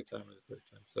the second time or the third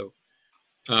time. So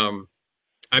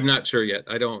I'm not sure yet.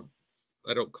 I don't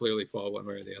clearly fall one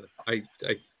way or the other. I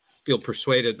feel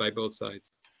persuaded by both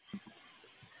sides.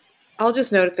 I'll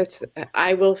just note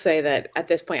I will say that at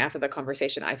this point after the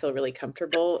conversation, I feel really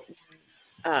comfortable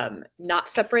not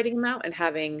separating them out and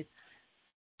having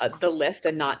the lift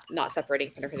and not separating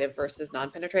penetrative versus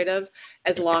non-penetrative,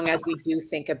 as long as we do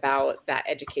think about that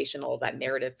educational, that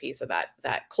narrative piece of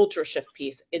that culture shift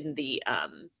piece in the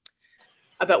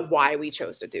about why we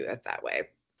chose to do it that way.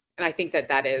 And I think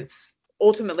that is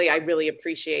ultimately, I really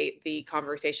appreciate the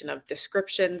conversation of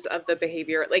descriptions of the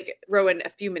behavior. Like Rowan, a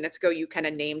few minutes ago, you kind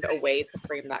of named a way to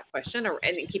frame that question,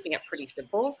 and keeping it pretty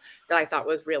simple, that I thought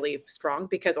was really strong,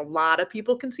 because a lot of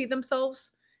people can see themselves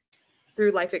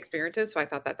through life experiences. So I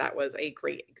thought that was a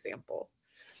great example.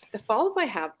 The follow-up I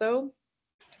have, though,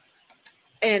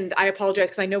 and I apologize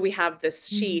because I know we have this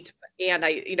sheet, and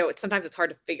sometimes it's hard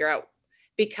to figure out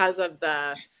because of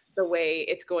the way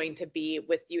it's going to be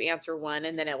with you answer one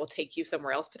and then it will take you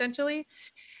somewhere else potentially.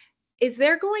 Is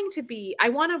there going to be, I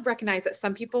want to recognize that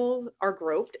some people are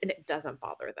groped and it doesn't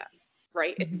bother them,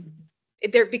 right?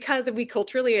 Because we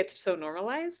culturally, it's so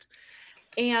normalized.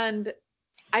 And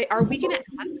are we going to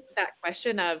ask that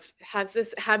question of,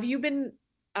 have you been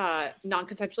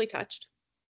non-consensually touched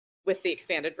with the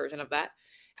expanded version of that?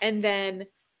 And then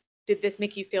did this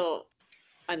make you feel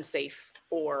unsafe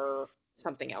or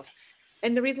something else?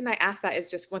 And the reason I ask that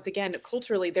is just, once again,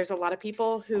 culturally, there's a lot of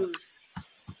people who's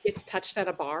gets touched at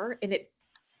a bar, and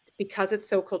because it's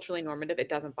so culturally normative, it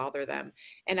doesn't bother them.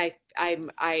 And I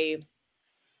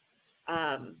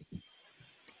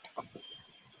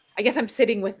guess I'm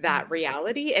sitting with that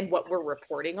reality and what we're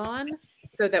reporting on,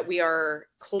 so that we are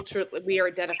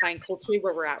identifying culturally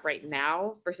where we're at right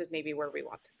now versus maybe where we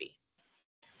want to be.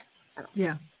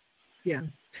 Yeah.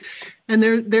 And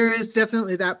there is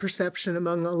definitely that perception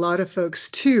among a lot of folks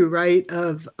too, right?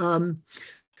 Of,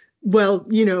 well,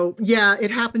 yeah,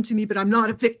 it happened to me, but I'm not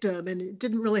a victim and it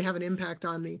didn't really have an impact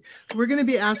on me. We're going to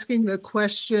be asking the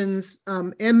questions,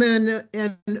 MNOP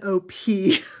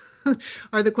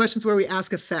are the questions where we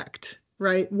ask effect,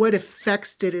 right? What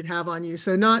effects did it have on you?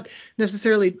 So not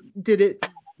necessarily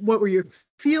what were your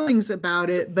feelings about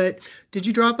it, but did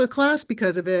you drop a class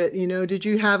because of it? Did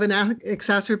you have an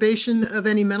exacerbation of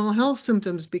any mental health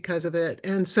symptoms because of it?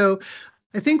 And so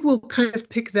I think we'll kind of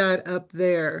pick that up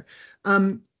there.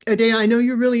 Adea, I know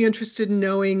you're really interested in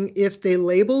knowing if they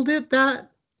labeled it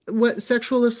what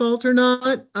sexual assault or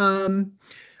not.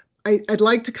 I'd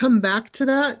like to come back to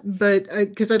that, but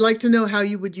because I'd like to know how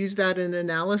you would use that in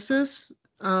analysis.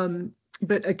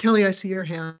 But Kelly, I see your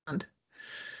hand.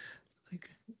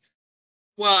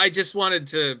 Well, I just wanted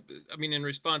to, in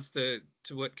response to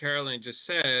what Caroline just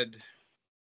said,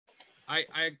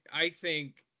 I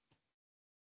think,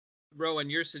 Rowan,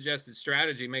 your suggested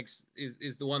strategy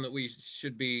is the one that we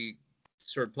should be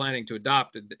sort of planning to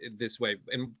adopt this way.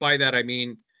 And by that, I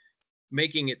mean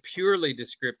making it purely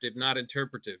descriptive, not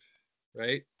interpretive,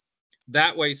 right?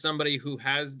 That way, somebody who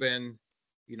has been,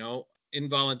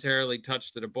 involuntarily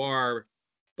touched at a bar,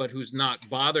 but who's not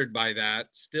bothered by that,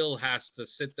 still has to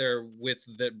sit there with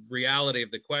the reality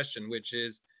of the question, which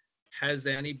is, has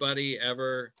anybody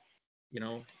ever,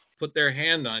 put their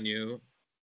hand on you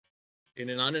in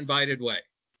an uninvited way?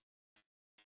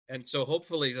 And so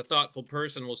hopefully a thoughtful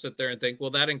person will sit there and think,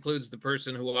 well, that includes the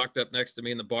person who walked up next to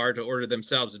me in the bar to order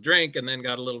themselves a drink and then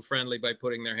got a little friendly by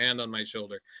putting their hand on my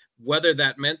shoulder. Whether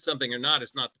that meant something or not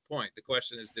is not the point. The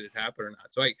question is, did it happen or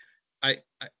not? So I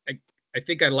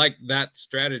think I like that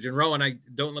strategy. And Rowan,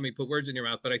 don't let me put words in your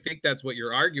mouth, but I think that's what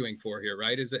you're arguing for here,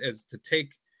 right? Is to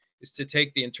take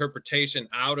the interpretation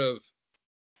out of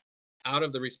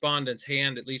the respondent's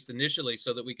hand, at least initially,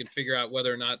 so that we can figure out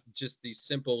whether or not just these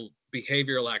simple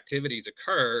behavioral activities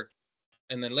occur.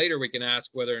 And then later we can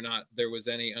ask whether or not there was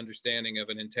any understanding of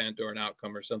an intent or an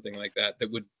outcome or something like that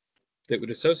would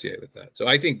associate with that. So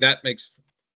I think that makes,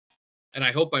 and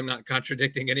I hope I'm not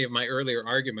contradicting any of my earlier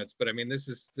arguments, but this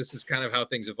is kind of how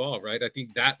things evolve, right? I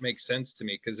think that makes sense to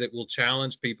me because it will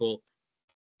challenge people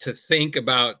to think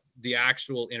about the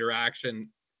actual interaction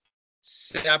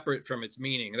separate from its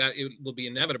meaning. That it will be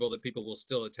inevitable that people will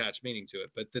still attach meaning to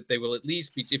it, but that they will at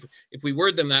least be, if we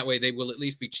word them that way, they will at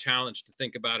least be challenged to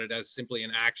think about it as simply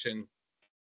an action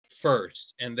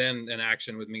first and then an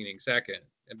action with meaning second,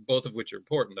 and both of which are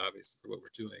important, obviously, for what we're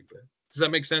doing. But does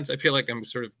that make sense? I feel like I'm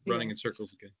sort of running in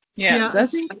circles again. Yeah,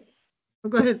 that's.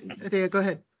 Go ahead, Adea, go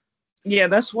ahead. Yeah,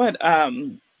 that's what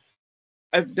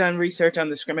I've done research on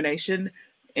discrimination.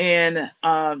 And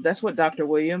that's what Dr.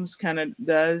 Williams kind of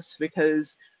does,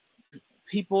 because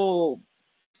people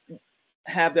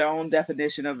have their own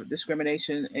definition of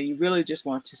discrimination, and you really just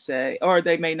want to say, or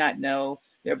they may not know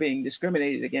they're being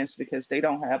discriminated against because they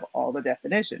don't have all the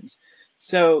definitions.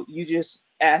 So you just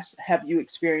ask, have you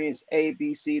experienced A,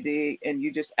 B, C, D? And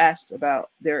you just asked about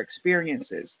their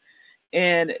experiences.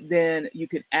 And then you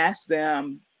could ask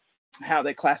them how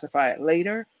they classify it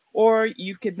later, or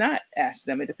you could not ask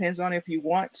them. It depends on if you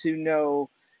want to know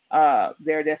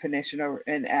their definition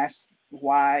and ask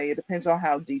why. It depends on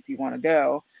how deep you want to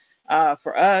go.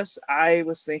 For us, I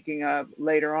was thinking of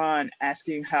later on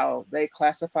asking how they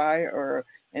classify,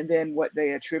 and then what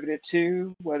they attribute it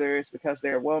to, whether it's because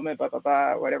they're a woman, blah, blah,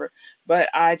 blah, or whatever. But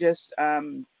I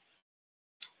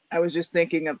was just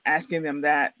thinking of asking them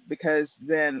that, because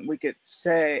then we could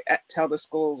tell the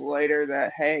schools later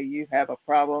that, hey, you have a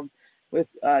problem with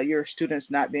your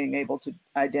students not being able to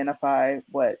identify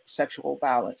what sexual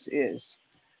violence is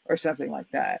or something like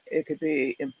that. It could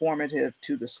be informative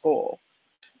to the school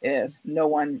if no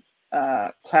one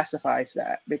classifies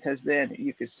that, because then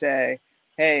you could say,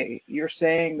 hey, you're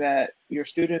saying that your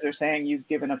students are saying you've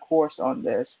given a course on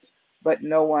this, but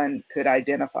no one could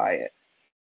identify it.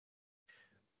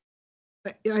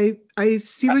 I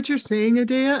see what you're saying,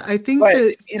 Adea. I think But,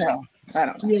 that, you know, I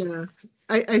don't know. yeah,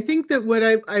 I think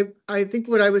that I think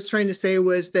what I was trying to say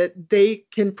was that they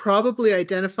can probably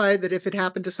identify that if it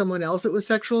happened to someone else, it was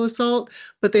sexual assault,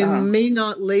 but they Uh-huh. may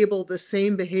not label the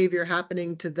same behavior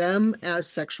happening to them as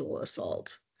sexual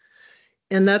assault.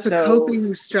 And that's a So,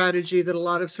 coping strategy that a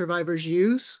lot of survivors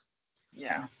use.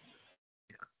 yeah,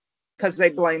 because they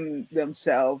blame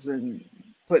themselves and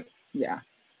put, yeah.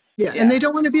 Yeah, and Yeah. they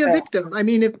don't want to be a So, victim. I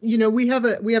mean, if you know,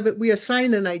 we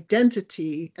assign an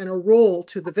identity and a role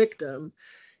to the victim.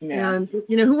 yeah. And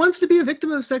you know, who wants to be a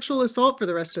victim of sexual assault for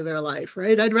the rest of their life,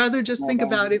 right? I'd rather just think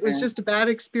about it was Yeah. just a bad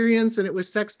experience and it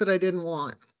was sex that I didn't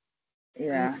want.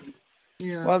 Yeah.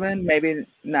 Yeah. Well, then maybe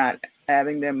not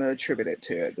having them attribute it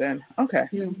to it. Then okay.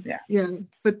 Yeah. Yeah. Yeah.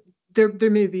 But there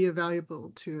may be a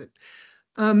valuable to it.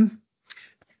 I'm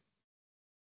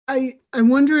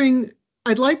wondering,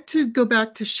 I'd like to go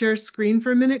back to share screen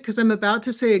for a minute because I'm about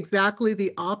to say exactly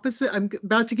the opposite. I'm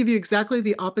about to give you exactly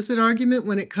the opposite argument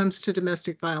when it comes to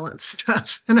domestic violence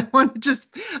stuff. And I want to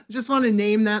just want to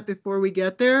name that before we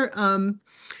get there.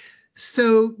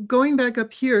 So going back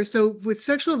up here, so with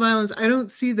sexual violence, I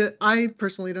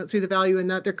personally don't see the value in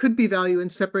that. There could be value in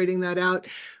separating that out.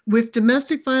 With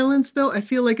domestic violence, though, I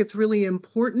feel like it's really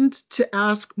important to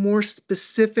ask more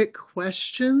specific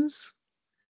questions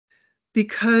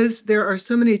because there are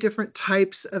so many different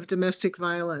types of domestic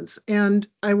violence. And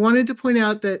I wanted to point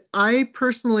out that I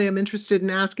personally am interested in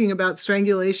asking about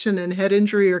strangulation and head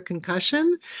injury or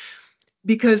concussion,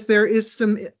 because there's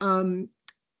some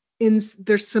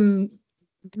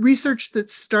research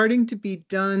that's starting to be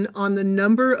done on the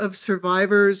number of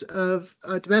survivors of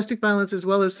domestic violence as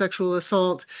well as sexual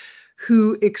assault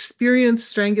who experience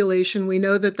strangulation. We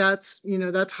know that that's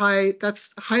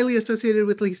highly associated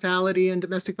with lethality in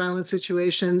domestic violence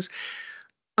situations.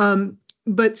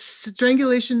 But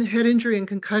strangulation, head injury, and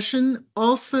concussion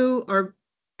also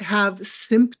have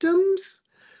symptoms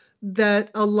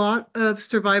that a lot of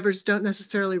survivors don't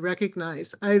necessarily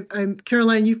recognize. I'm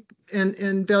Caroline, you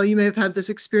and Bill, you may have had this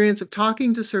experience of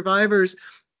talking to survivors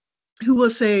who will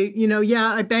say,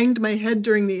 yeah, I banged my head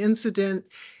during the incident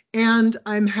and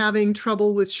I'm having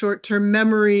trouble with short-term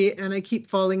memory and I keep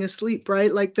falling asleep, right?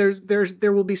 Like there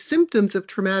will be symptoms of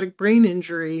traumatic brain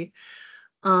injury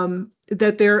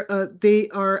that they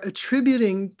are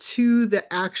attributing to the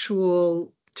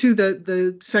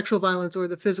sexual violence or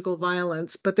the physical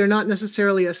violence, but they're not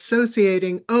necessarily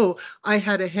associating, oh, I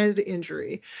had a head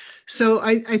injury. So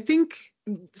I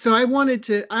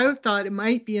thought it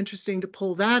might be interesting to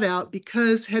pull that out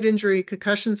because head injury,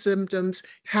 concussion symptoms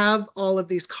have all of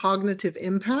these cognitive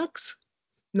impacts.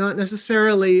 Not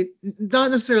necessarily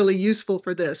useful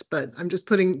for this, but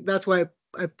that's why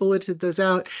I bulleted those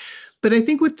out. But I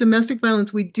think with domestic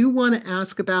violence, we do want to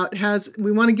ask about,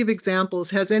 we want to give examples.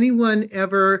 Has anyone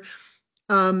ever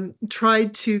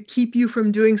tried to keep you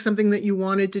from doing something that you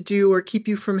wanted to do or keep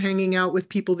you from hanging out with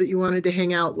people that you wanted to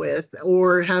hang out with?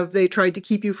 Or have they tried to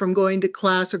keep you from going to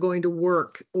class or going to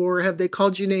work? Or have they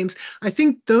called you names? I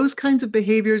think those kinds of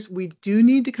behaviors we do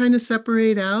need to kind of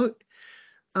separate out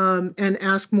and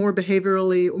ask more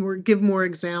behaviorally or give more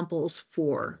examples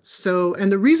for. So,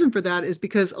 and the reason for that is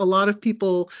because a lot of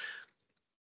people,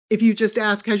 if you just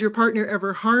ask, has your partner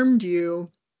ever harmed you?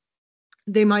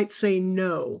 They might say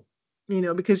no,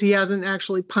 because he hasn't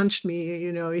actually punched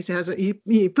me,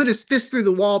 he put his fist through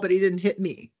the wall, but he didn't hit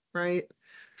me, right?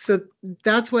 So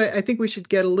that's why I think we should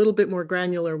get a little bit more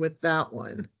granular with that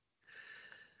one.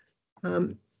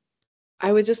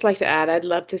 I would just like to add, I'd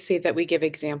love to see that we give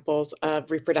examples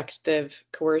of reproductive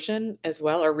coercion as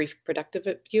well, or reproductive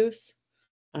abuse.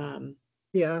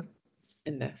 Yeah.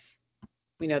 In this,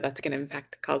 we know that's going to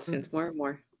impact college students more and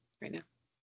more right now.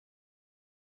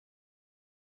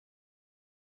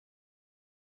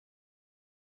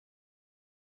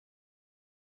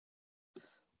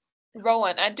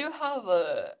 Rowan, I do have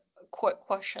a quick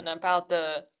question about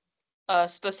the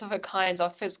specific kinds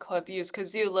of physical abuse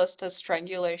because you listed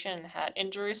strangulation and head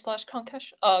injury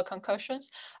 /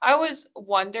 concussions. I was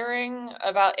wondering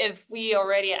about if we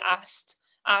already asked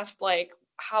like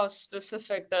how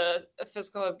specific the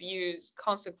physical abuse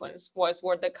consequence was,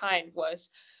 what the kind was.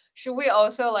 Should we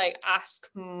also like ask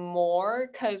more?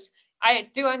 Because I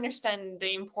do understand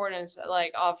the importance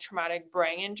like of traumatic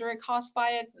brain injury caused by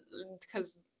it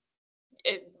because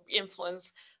it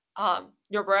influences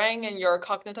your brain and your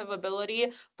cognitive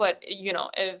ability. But you know,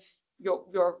 if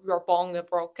your bone get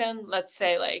broken, let's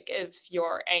say like if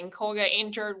your ankle get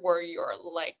injured, where your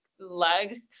like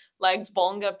legs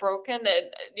bone get broken,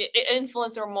 it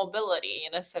influences your mobility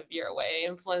in a severe way. It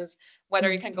influence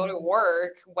whether you can go to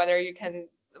work, whether you can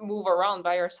move around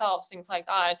by yourself, things like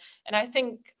that. And I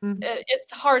think Mhm.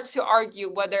 it's hard to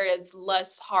argue whether it's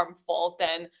less harmful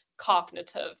than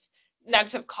cognitive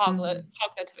negative cognitive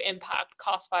impact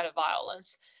caused by the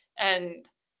violence. And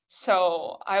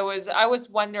so I was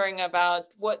wondering about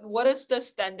what is the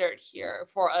standard here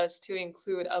for us to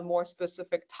include a more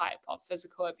specific type of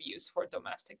physical abuse for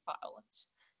domestic violence.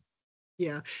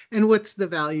 Yeah. And what's the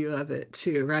value of it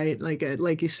too, right?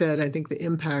 Like you said, I think the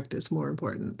impact is more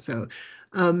important. So,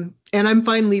 and I'm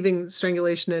fine leaving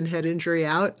strangulation and head injury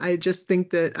out. I just think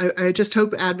that I just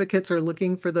hope advocates are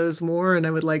looking for those more, and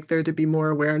I would like there to be more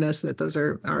awareness that those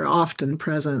are often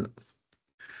present.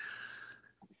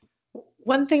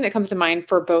 One thing that comes to mind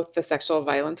for both the sexual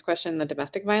violence question and the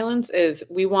domestic violence is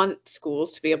we want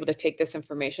schools to be able to take this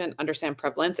information, understand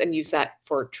prevalence, and use that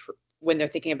for when they're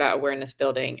thinking about awareness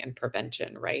building and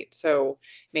prevention, right? So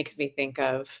it makes me think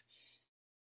of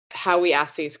how we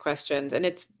ask these questions. And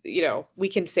it's, you know, we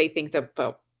can say things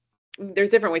about,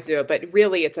 there's different ways to do it, but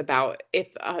really it's about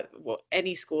if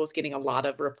any school is getting a lot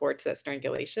of reports at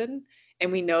strangulation.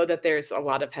 And we know that there's a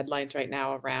lot of headlines right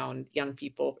now around young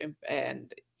people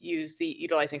and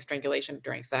utilizing strangulation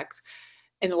during sex.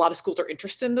 And a lot of schools are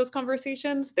interested in those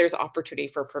conversations. There's opportunity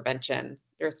for prevention.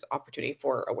 There's opportunity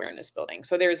for awareness building.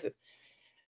 So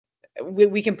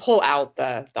we can pull out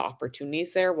the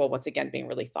opportunities there while once again being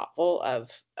really thoughtful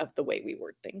of the way we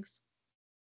word things.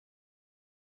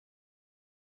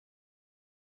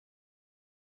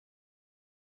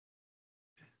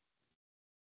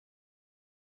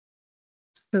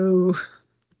 So,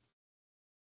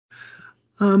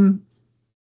 um,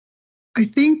 I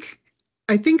think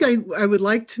I would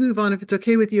like to move on. If it's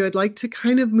okay with you, I'd like to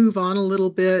kind of move on a little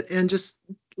bit and just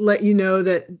let you know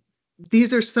that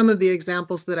these are some of the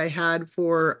examples that I had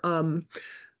for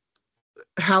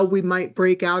how we might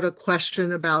break out a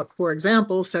question about, for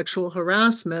example, sexual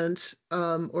harassment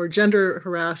or gender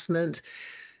harassment,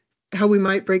 how we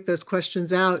might break those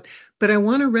questions out. But I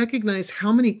want to recognize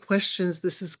how many questions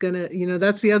this is going to,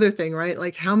 that's the other thing, right?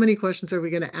 Like, how many questions are we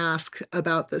going to ask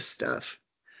about this stuff?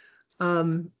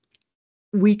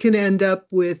 We can end up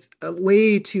with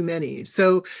way too many.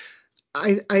 So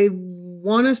I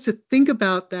want us to think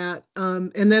about that.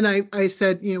 And then I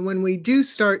said, when we do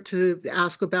start to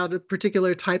ask about a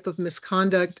particular type of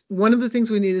misconduct, one of the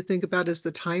things we need to think about is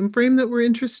the time frame that we're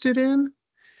interested in.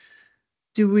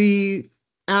 Do we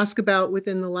ask about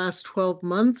within the last 12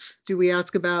 months? Do we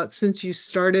ask about since you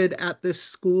started at this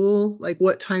school? Like,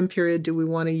 what time period do we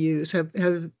want to use?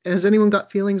 Has anyone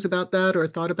got feelings about that or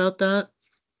thought about that?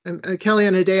 Kelly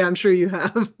and Ade, I'm sure you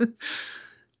have.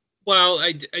 Well,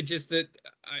 I just that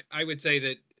I would say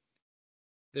that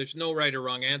there's no right or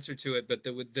wrong answer to it, but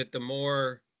the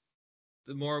more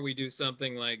we do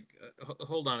something like,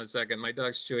 hold on a second, my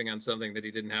dog's chewing on something that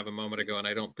he didn't have a moment ago, and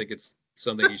I don't think it's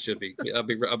something he should be. I'll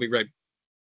be right.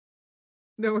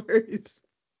 No worries.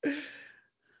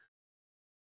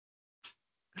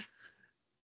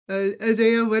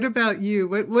 Adea, what about you?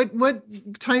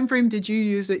 What time frame did you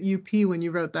use at UP when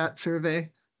you wrote that survey?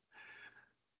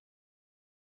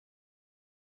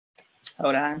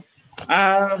 Hold on.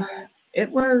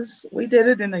 We did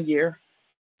it in a year.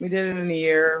 We did it in a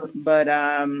year, but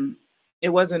it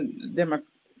wasn't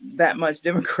that much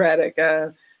democratic.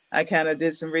 I kind of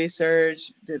did some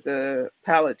research, did the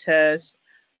palette test.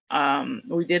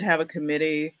 We did have a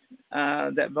committee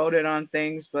that voted on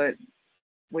things, but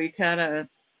we kind of,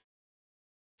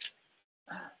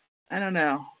 I don't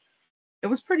know. It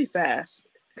was pretty fast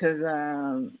because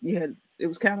it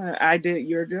was kind of, I did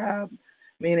your job,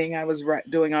 meaning I was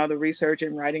doing all the research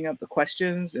and writing up the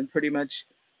questions, and pretty much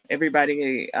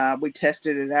everybody, we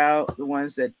tested it out. The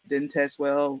ones that didn't test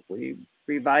well, we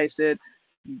revised it.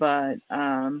 But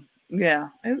yeah,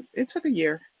 it took a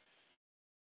year.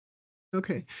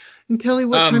 Okay. And Kelly,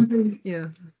 what time frame? Yeah.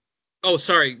 Oh,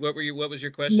 sorry. What was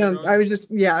your question, No, Ron? I was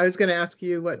going to ask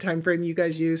you what time frame you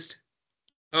guys used.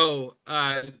 Oh,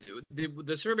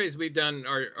 the surveys we've done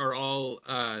are all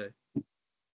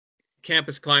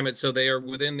campus climate, so they are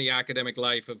within the academic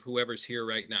life of whoever's here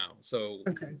right now. So,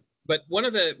 okay. But one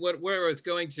of the where I was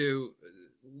going to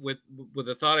with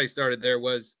the thought I started there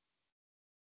was,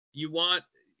 you want,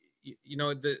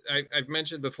 I've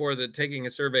mentioned before that taking a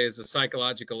survey is a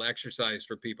psychological exercise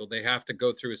for people. They have to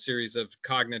go through a series of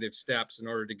cognitive steps in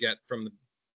order to get from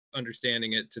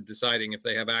understanding it, to deciding if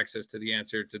they have access to the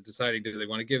answer, to deciding do they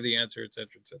want to give the answer, et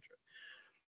cetera, et cetera.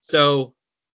 So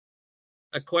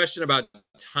a question about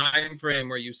time frame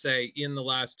where you say in the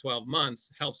last 12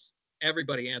 months helps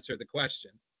everybody answer the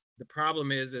question. The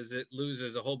problem is it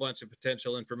loses a whole bunch of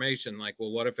potential information. Like,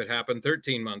 well, what if it happened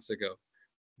 13 months ago?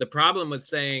 The problem with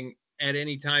saying at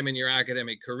any time in your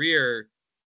academic career,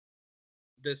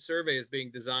 this survey is being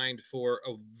designed for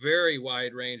a very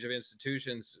wide range of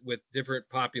institutions with different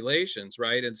populations,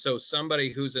 right? And so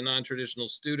somebody who's a non-traditional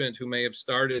student who may have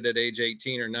started at age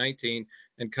 18 or 19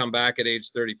 and come back at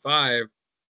age 35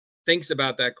 thinks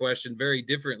about that question very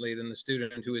differently than the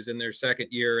student who is in their second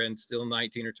year and still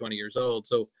 19 or 20 years old.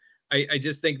 So I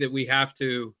just think that we have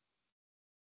to,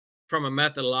 from a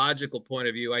methodological point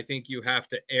of view, I think you have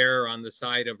to err on the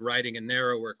side of writing a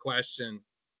narrower question,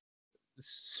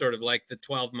 sort of like the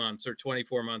 12 months or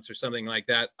 24 months or something like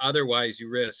that. Otherwise, you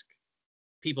risk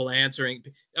people understanding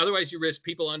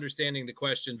the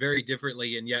question very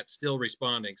differently and yet still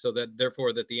responding, so that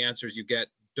therefore that the answers you get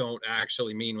don't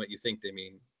actually mean what you think they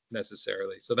mean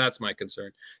necessarily. So that's my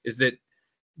concern, is that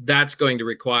that's going to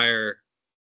require,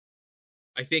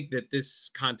 I think that this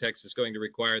context is going to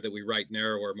require that we write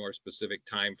narrower, more specific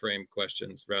time frame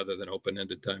questions rather than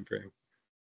open-ended time frame.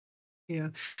 Yeah.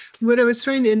 What I was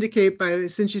trying to indicate by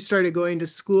since you started going to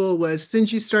school was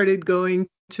since you started going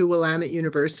to Willamette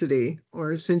University,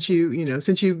 or since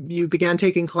you began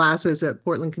taking classes at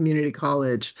Portland Community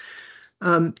College,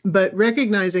 but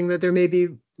recognizing that there may be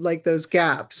like those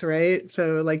gaps, right?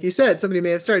 So like you said, somebody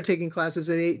may have started taking classes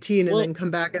at 18 and then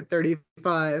come back at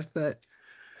 35, but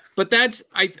that's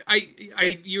I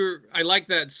like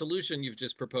that solution you've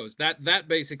just proposed. That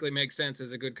basically makes sense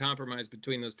as a good compromise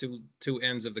between those two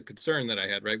ends of the concern that I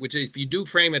had, right? Which is, if you do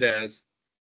frame it as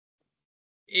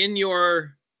in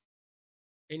your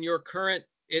current,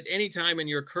 at any time in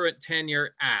your current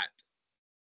tenure at,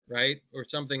 right, or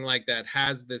something like that,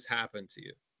 has this happened to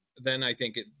you, then I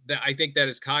think that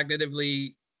is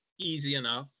cognitively easy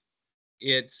enough.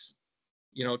 It's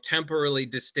temporally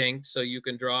distinct, so you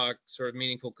can draw sort of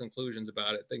meaningful conclusions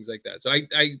about it, things like that. So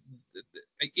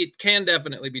it can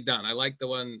definitely be done. I like the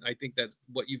one. I think that's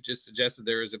what you've just suggested.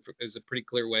 There is a pretty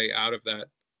clear way out of that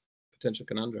potential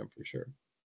conundrum for sure.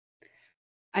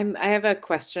 I have a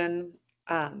question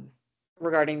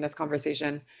regarding this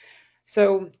conversation.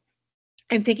 So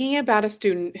I'm thinking about a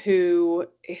student who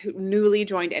newly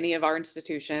joined any of our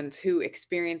institutions, who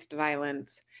experienced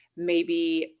violence,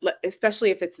 maybe,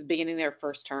 especially if it's the beginning of their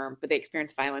first term, but they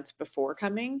experienced violence before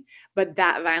coming, but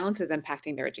that violence is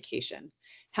impacting their education.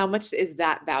 How much is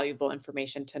that valuable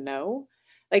information to know?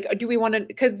 Like, do we want to,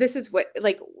 because this is what,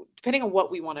 like, depending on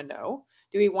what we want to know,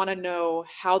 do we want to know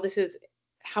how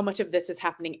much of this is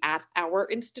happening at our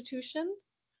institution?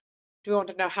 Do we want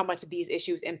to know how much these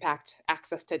issues impact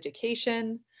access to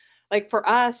education? Like for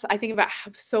us, I think about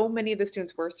how so many of the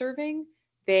students we're serving,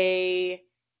 they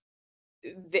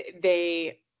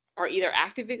are either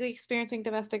actively experiencing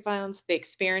domestic violence, they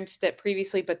experienced it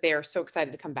previously, but they are so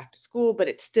excited to come back to school, but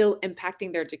it's still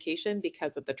impacting their education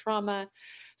because of the trauma.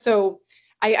 So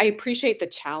I appreciate the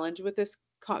challenge with this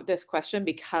question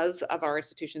because of our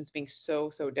institutions being so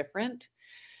different.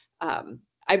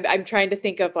 I'm trying to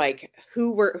think of like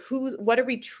what are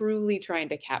we truly trying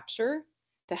to capture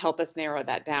to help us narrow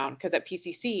that down? Because at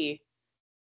PCC,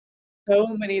 so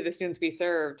many of the students we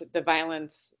served, the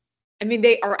violence, I mean,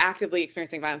 they are actively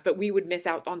experiencing violence, but we would miss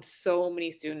out on so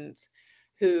many students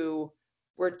who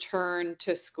returned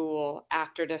to school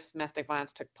after domestic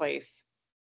violence took place.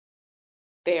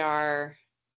 They are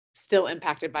still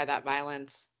impacted by that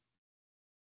violence.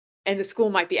 And the school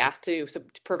might be asked to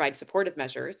provide supportive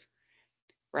measures,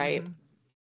 right? Mm-hmm.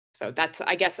 So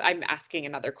I guess I'm asking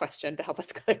another question to help us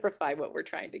clarify what we're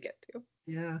trying to get to.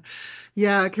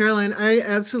 Yeah, Caroline, I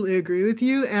absolutely agree with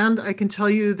you. And I can tell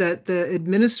you that the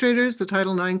administrators, the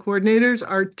Title IX coordinators,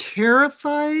 are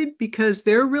terrified because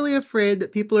they're really afraid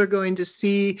that people are going to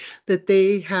see that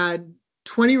they had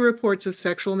 20 reports of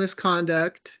sexual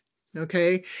misconduct,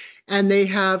 okay? And they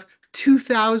have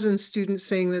 2,000 students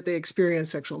saying that they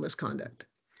experienced sexual misconduct.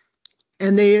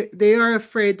 And they are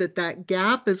afraid that that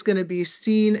gap is going to be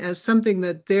seen as something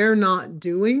that they're not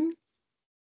doing,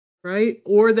 right?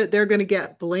 Or that they're going to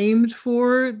get blamed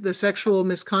for the sexual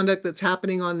misconduct that's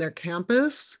happening on their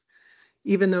campus,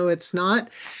 even though it's not.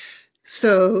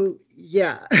 So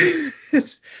yeah.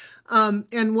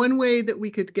 And one way that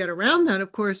we could get around that,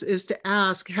 of course, is to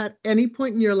ask, at any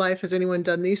point in your life, has anyone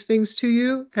done these things to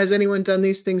you? Has anyone done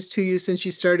these things to you since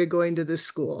you started going to this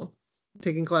school,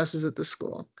 taking classes at the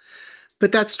school?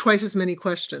 But that's twice as many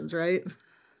questions, right?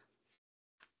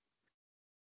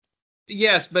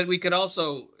 Yes, but we could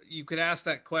also, you could ask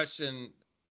that question,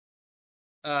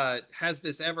 has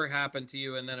this ever happened to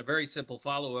you? And then a very simple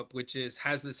follow-up, which is,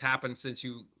 has this happened since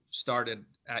you started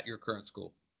at your current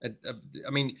school?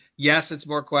 I mean, yes, it's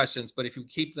more questions, but if you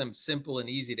keep them simple and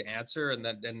easy to answer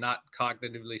and not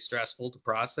cognitively stressful to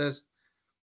process,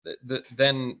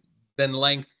 then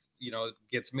length,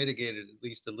 gets mitigated at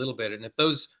least a little bit. And if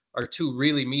those are two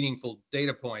really meaningful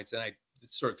data points, and it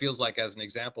sort of feels like as an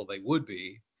example they would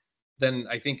be, then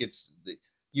I think it's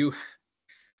you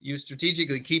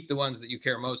strategically keep the ones that you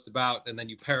care most about, and then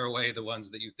you pare away the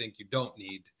ones that you think you don't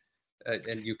need,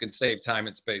 and you can save time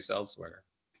and space elsewhere.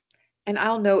 And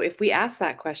I'll know if we ask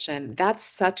that question, that's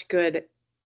such good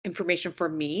information for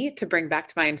me to bring back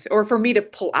to or for me to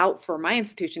pull out for my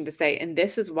institution to say, and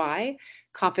this is why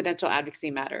confidential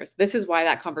advocacy matters. This is why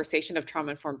that conversation of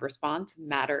trauma-informed response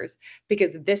matters,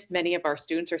 because this many of our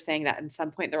students are saying that at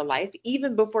some point in their life,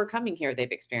 even before coming here,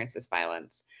 they've experienced this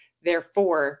violence.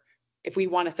 Therefore, if we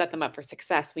want to set them up for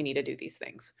success, we need to do these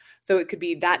things. So it could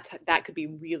be that could be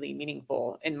really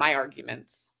meaningful in my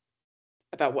arguments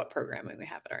about what programming we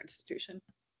have at our institution.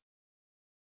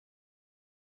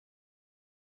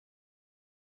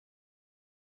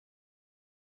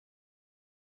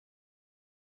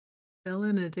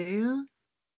 Ellen Adea?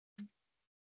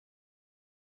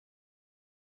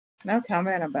 No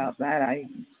comment about that. I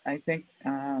think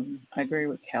I agree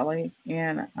with Kelly,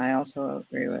 and I also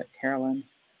agree with Carolyn.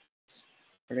 It's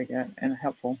pretty good and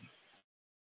helpful.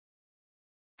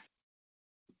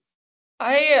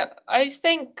 I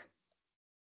think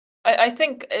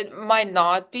it might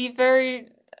not be very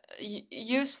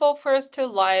useful for us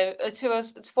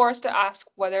for us to ask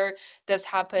whether this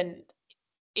happened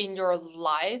in your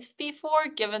life before,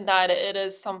 given that it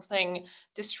is something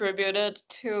distributed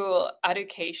to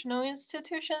educational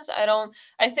institutions.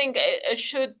 I think it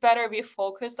should better be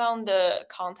focused on the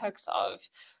context of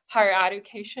higher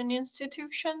education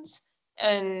institutions.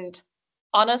 And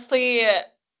honestly,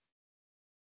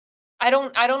 I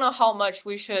don't know how much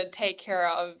we should take care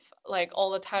of like all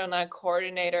the Title IX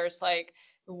coordinators like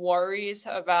worries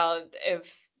about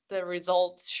if the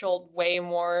results showed way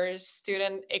more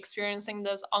student experiencing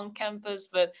this on campus,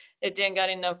 but it didn't get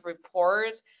enough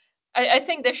reports. I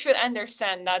think they should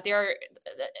understand that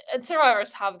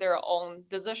survivors have their own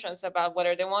decisions about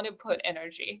whether they want to put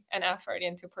energy and effort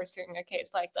into pursuing a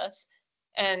case like this.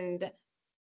 And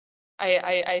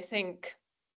I think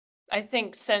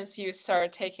since you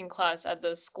started taking class at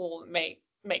the school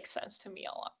makes sense to me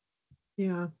a lot.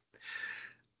 Yeah.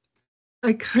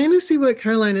 I kind of see what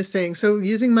Caroline is saying. So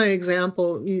using my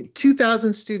example,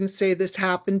 2,000 students say this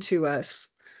happened to us.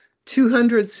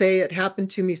 200 say it happened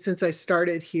to me since I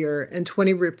started here, and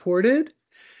 20 reported.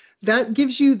 That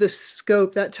gives you the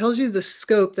scope, that tells you the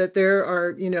scope that there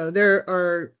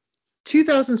are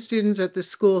 2,000 students at the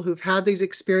school who've had these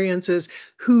experiences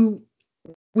who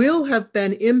will have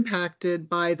been impacted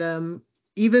by them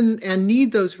even and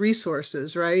need those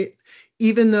resources, right?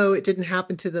 Even though it didn't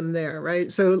happen to them there,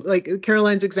 right? So like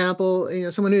Caroline's example,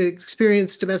 someone who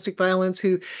experienced domestic violence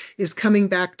who is coming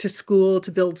back to school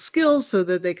to build skills so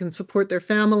that they can support their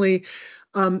family,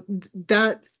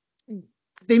 that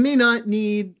they may not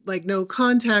need like no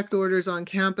contact orders on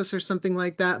campus or something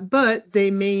like that, but they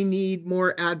may need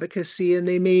more advocacy, and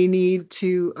they may need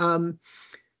to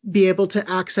be able to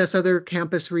access other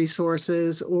campus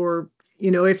resources, or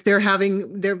if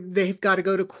they've got to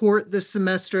go to court this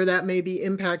semester, that may be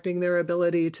impacting their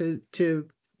ability to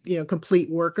complete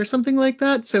work or something like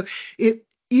that. So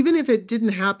even if it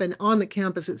didn't happen on the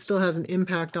campus, it still has an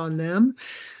impact on them.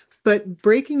 But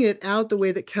breaking it out the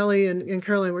way that Kelly and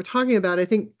Caroline were talking about, I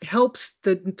think helps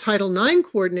the Title IX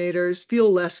coordinators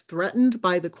feel less threatened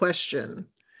by the question.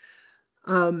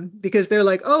 Because they're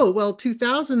like, oh, well,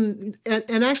 2,000,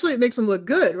 and actually it makes them look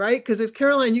good, right? Because if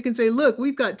Caroline, you can say, look,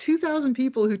 we've got 2,000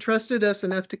 people who trusted us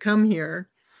enough to come here,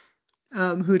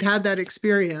 who'd had that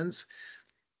experience,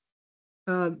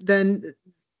 then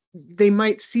they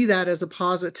might see that as a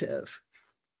positive.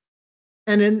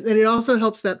 And it also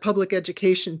helps that public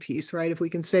education piece, right? If we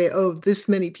can say, oh, this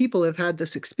many people have had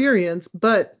this experience,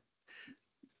 but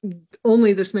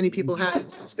only this many people have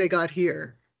since they got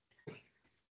here.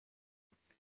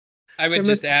 I would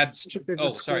just add, oh,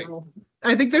 sorry.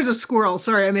 I think there's a squirrel.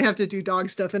 Sorry, I may have to do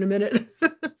dog stuff in a minute.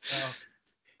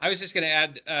 I was just going to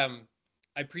add, I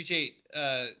appreciate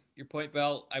your point,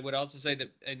 Belle. I would also say that,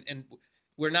 and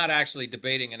we're not actually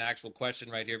debating an actual question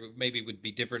right here, but maybe it would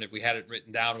be different if we had it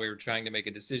written down. We were trying to make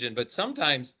a decision, but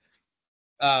sometimes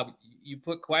you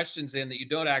put questions in that you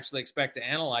don't actually expect to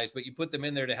analyze, but you put them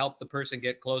in there to help the person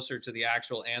get closer to the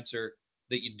actual answer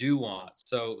that you do want.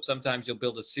 So sometimes you'll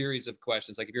build a series of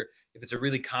questions. Like if it's a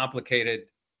really complicated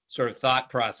sort of thought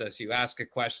process. You ask a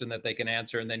question that they can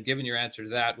answer, and then given your answer to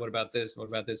that, what about this? What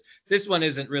about this? This one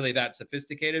isn't really that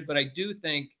sophisticated, but I do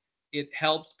think it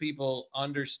helps people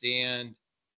understand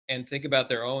and think about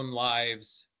their own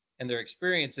lives and their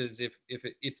experiences if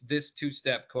this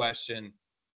two-step question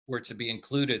were to be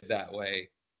included that way.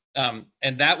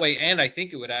 And that way, and I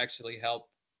think it would actually help,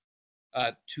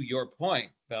 to your point,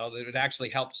 Belle, that it would actually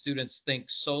help students think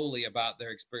solely about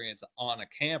their experience on a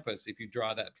campus if you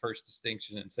draw that first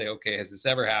distinction and say, okay, has this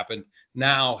ever happened?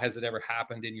 Now, has it ever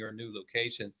happened in your new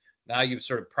location? Now you've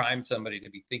sort of primed somebody to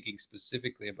be thinking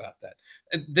specifically about that.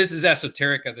 And this is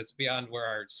esoterica that's beyond where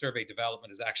our survey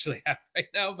development is actually at right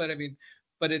now. But I mean,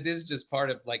 but it is just part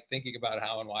of like thinking about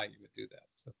how and why you would do that.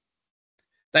 So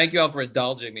thank you all for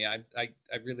indulging me. I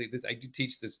really, I do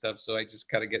teach this stuff, so I just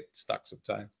kind of get stuck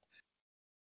sometimes.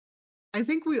 I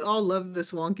think we all love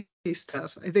this wonky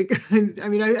stuff. I think, I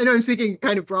mean, I know I'm speaking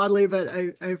kind of broadly, but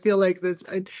I feel like this,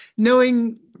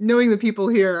 knowing the people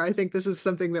here, I think this is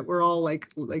something that we're all like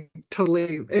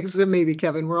totally, except maybe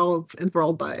Kevin, we're all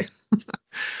enthralled by.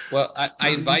 Well, I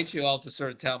invite you all to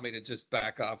sort of tell me to just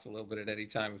back off a little bit at any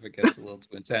time if it gets a little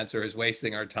too intense or is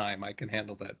wasting our time. I can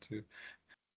handle that too.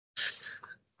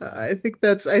 I think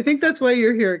that's why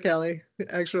you're here, Kelly,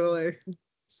 actually,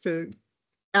 to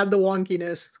add the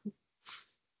wonkiness.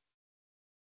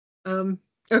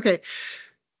 Okay,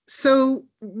 so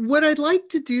what I'd like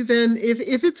to do then,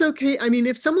 if it's okay, I mean,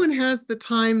 if someone has the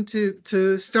time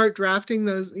to start drafting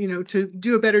those, you know, to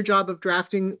do a better job of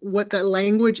drafting what that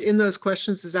language in those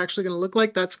questions is actually going to look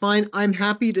like, that's fine. I'm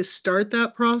happy to start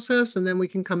that process and then we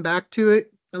can come back to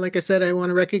it. Like I said, I want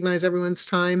to recognize everyone's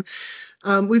time.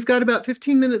 We've got about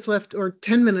 15 minutes left or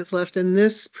 10 minutes left in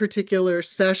this particular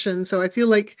session. So I feel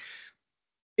like,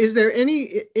 is there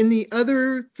any in the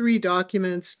other three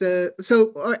documents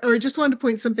or I just wanted to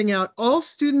point something out. All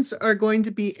students are going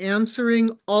to be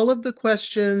answering all of the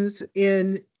questions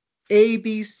in A,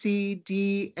 B, C,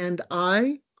 D, and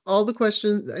I, all the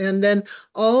questions. And then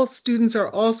all students are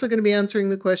also going to be answering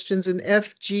the questions in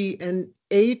F, G, and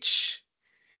H.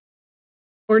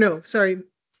 Or no, sorry,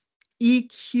 E,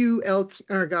 Q, L,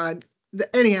 oh God,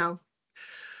 anyhow.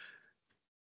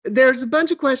 There's a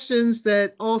bunch of questions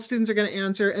that all students are going to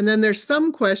answer. And then there's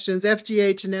some questions,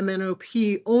 FGH and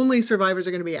MNOP, only survivors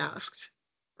are going to be asked,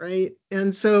 right?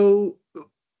 And so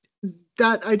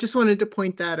that, I just wanted to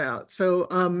point that out. So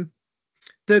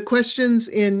the questions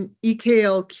in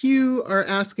EKLQ are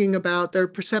asking about their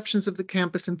perceptions of the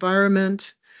campus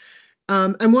environment.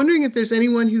 I'm wondering if there's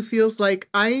anyone who feels like,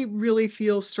 I really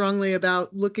feel strongly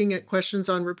about looking at questions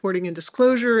on reporting and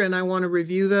disclosure, and I want to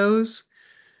review those.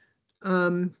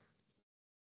 I'm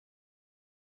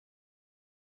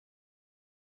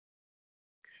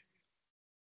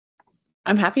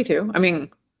happy to. I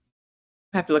mean,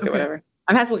 I have to look at whatever.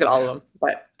 I'm happy to look at all of them,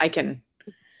 but I can.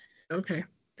 Okay.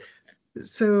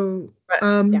 So,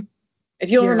 yeah.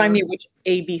 If you'll remind me which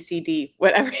A, B, C, D,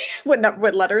 whatever,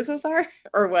 what letters those are,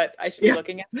 or what I should be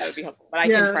looking at, that would be helpful. But I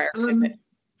can prioritize it.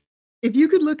 If you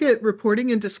could look at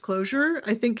reporting and disclosure,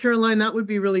 I think, Caroline, that would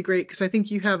be really great, because I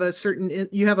think you have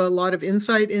a lot of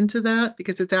insight into that,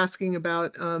 because it's asking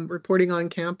about reporting on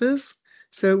campus.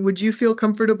 So would you feel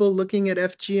comfortable looking at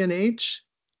F, G, and H?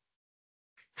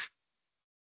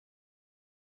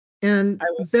 And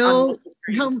Bill,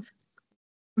 I'm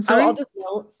sorry? I'll just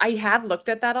note, I have looked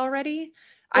at that already.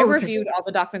 I reviewed all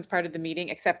the documents part of the meeting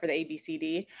except for the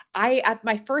ABCD. At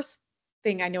my first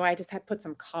thing, I know I just had put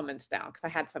some comments down because I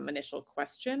had some initial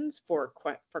questions for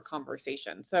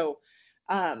conversation. So,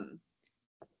 but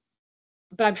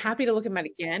I'm happy to look at them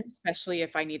again, especially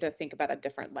if I need to think about a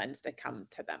different lens to come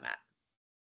to them at.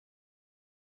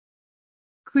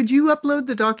 Could you upload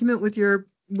the document with your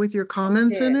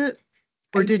comments in it?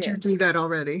 Or did you do that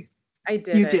already? I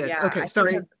did. You did. Yeah. Okay,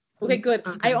 sorry. Okay, good.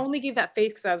 Okay. I only gave that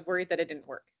face because I was worried that it didn't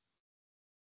work.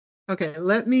 Okay,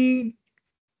 let me,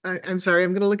 I'm sorry,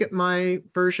 I'm going to look at my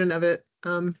version of it.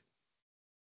 Okay.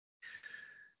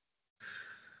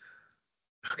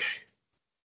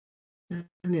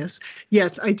 And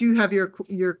yes, I do have your,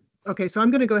 okay, so I'm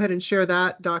going to go ahead and share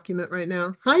that document right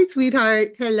now. Hi,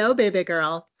 sweetheart. Hello, baby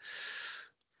girl.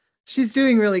 She's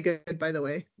doing really good, by the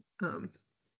way.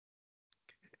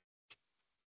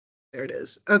 There it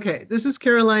is. Okay, this is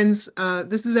Caroline's,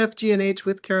 this is FG&H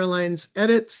with Caroline's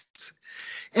edits.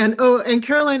 And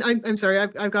Caroline, I'm sorry,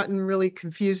 I've gotten really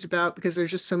confused about, because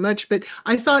there's just so much, but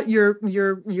I thought your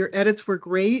edits were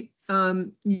great.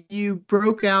 You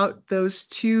broke out those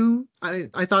two.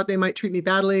 I thought they might treat me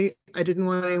badly. I didn't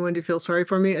want anyone to feel sorry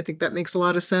for me. I think that makes a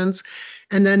lot of sense.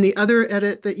 And then the other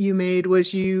edit that you made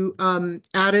was you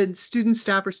added student,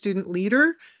 staff, or student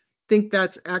leader. I think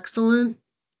that's excellent.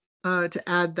 to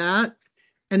add that.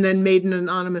 And then made an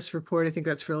anonymous report. I think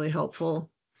that's really helpful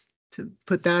to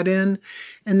put that in.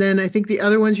 And then I think the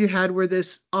other ones you had were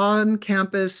this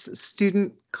on-campus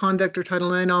student conduct or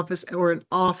Title IX office or an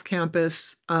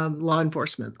off-campus law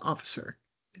enforcement officer.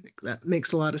 I think that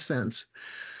makes a lot of sense.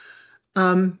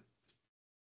 Yeah,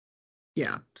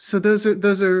 so those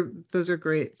are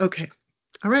great. Okay.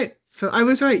 All right. So I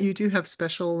was right. You do have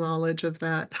special knowledge of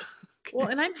that. Well,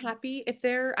 and I'm happy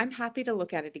I'm happy to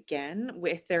look at it again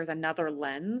if there's another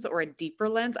lens or a deeper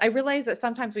lens. I realize that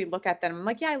sometimes we look at them, I'm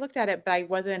like, yeah, I looked at it, but I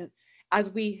wasn't, as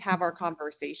we have our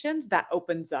conversations, that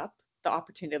opens up the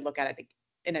opportunity to look at it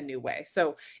in a new way.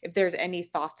 So if there's any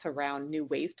thoughts around new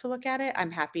ways to look at it, I'm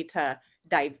happy to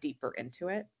dive deeper into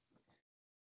it.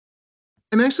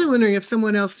 I'm actually wondering if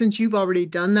someone else, since you've already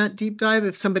done that deep dive,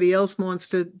 if somebody else wants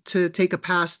to take a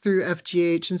pass through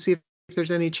FGH and see if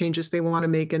there's any changes they want to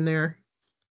make in there.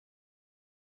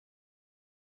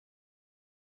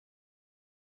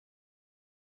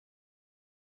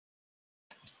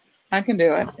 I can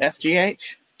do it.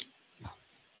 FGH.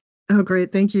 Oh,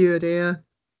 great. Thank you, Adea.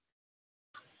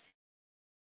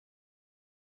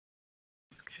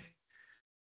 Okay.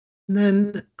 And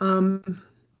then,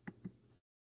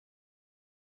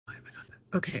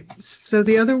 okay, so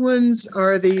the other ones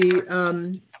are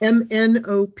the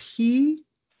MNOP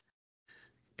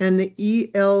and the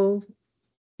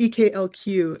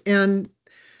EKLQ. And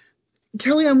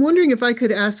Kelly, I'm wondering if I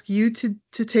could ask you to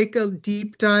take a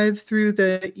deep dive through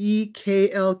the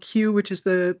EKLQ, which is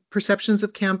the perceptions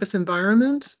of campus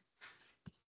environment.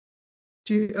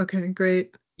 Okay,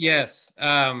 great. Yes.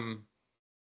 Let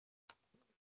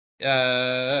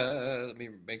me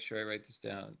make sure I write this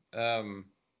down.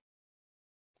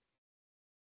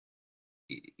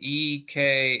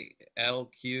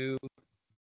 EKLQ.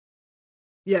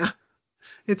 Yeah,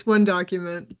 it's one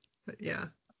document, but yeah.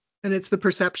 And it's the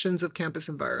perceptions of campus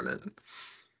environment.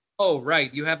 Oh,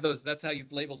 right. You have those. That's how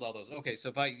you've labeled all those. Okay.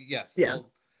 So if yes. Yeah.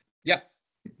 Yep.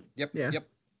 Yeah. Yep.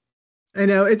 I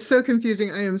know it's so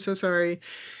confusing. I am so sorry.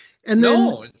 And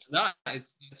no, then, it's not.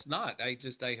 It's not. I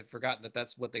had forgotten that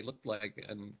that's what they looked like.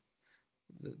 And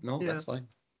no, yeah. That's fine.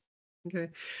 Okay.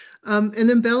 And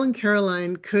then Belle and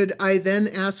Caroline, could I then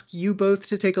ask you both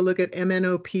to take a look at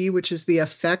MNOP, which is the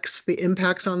effects, the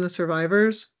impacts on the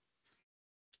survivors?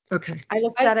 Okay. I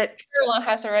looked at it. Caroline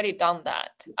has already done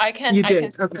that. I can You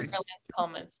did. see Okay. Caroline's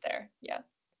comments there. Yeah.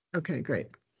 Okay, great.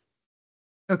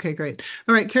 Okay, great.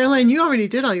 All right, Caroline, you already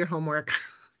did all your homework.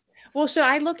 Well, should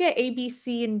I look at A, B,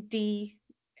 C, and D,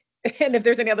 and if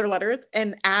there's any other letters,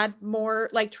 and add more,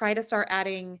 like try to start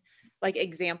adding like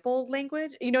example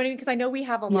language? You know what I mean? Because I know we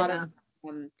have a lot of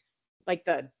like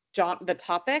the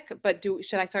topic, but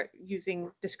should I start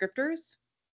using descriptors?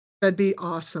 That'd be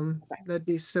awesome. Okay. That'd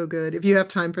be so good. If you have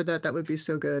time for that, that would be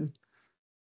so good.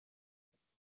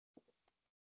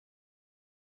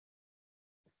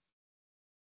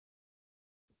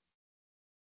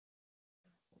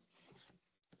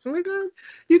 Oh my God,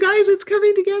 you guys, it's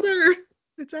coming together.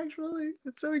 It's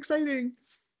so exciting.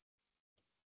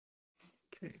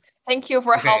 Okay. Thank you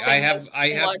for helping us so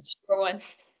much, everyone.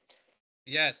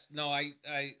 Yes, no, I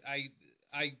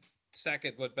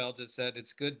second what Belle just said.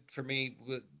 It's good for me.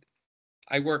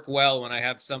 I work well when I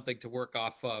have something to work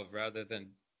off of rather than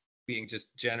being just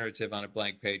generative on a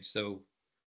blank page. So,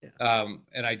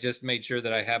 and I just made sure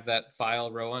that I have that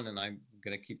file, Rowan, and I'm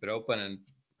going to keep it open and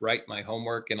write my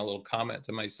homework and a little comment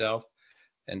to myself.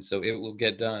 And so it will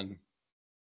get done.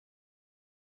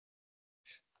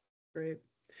 Great.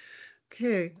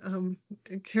 Okay.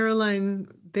 Caroline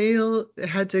Bale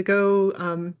had to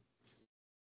go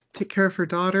take care of her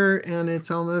daughter, and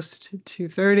it's almost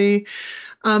 2:30.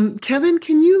 Kevin,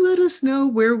 can you let us know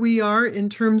where we are in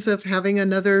terms of having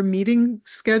another meeting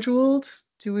scheduled?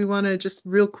 Do we want to just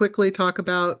real quickly talk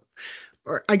about,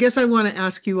 or I guess I want to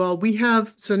ask you all,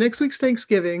 so next week's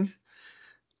Thanksgiving.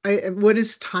 What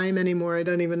is time anymore? I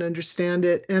don't even understand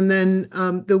it. And then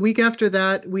the week after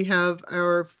that, we have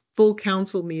our full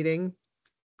council meeting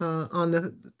on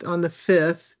the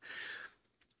 5th.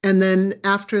 And then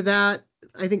after that,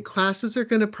 I think classes are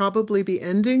going to probably be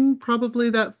ending probably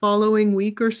that following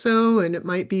week or so, and it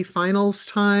might be finals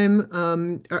time.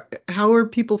 How are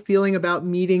people feeling about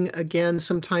meeting again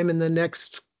sometime in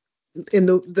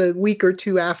the week or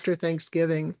two after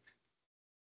Thanksgiving?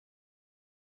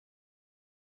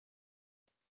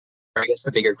 I guess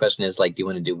the bigger question is, like, do you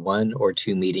want to do 1 or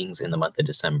 2 meetings in the month of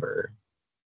December?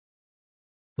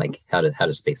 Like, how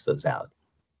to space those out?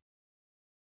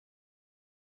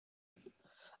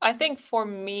 I think for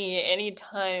me,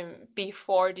 anytime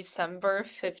before December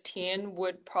 15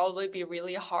 would probably be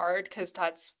really hard because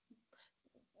that's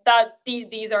that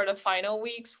these are the final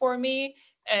weeks for me,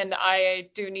 and I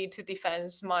do need to defend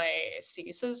my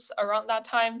thesis around that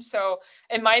time. So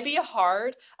it might be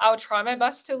hard. I'll try my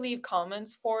best to leave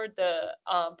comments for the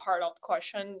part of the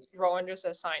question Rowan just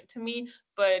assigned to me,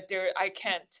 but I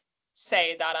can't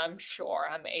say that I'm sure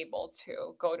I'm able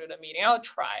to go to the meeting. I'll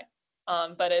try.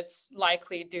 But it's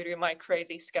likely due to my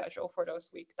crazy schedule for those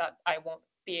weeks that I won't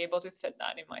be able to fit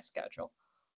that in my schedule.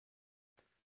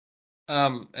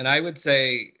 And I would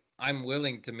say I'm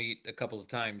willing to meet a couple of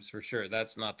times for sure.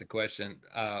 That's not the question.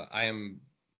 I am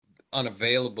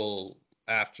unavailable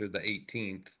after the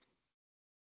 18th.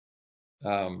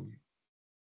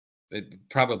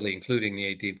 Probably including the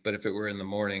 18th, but if it were in the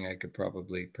morning, I could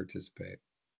probably participate.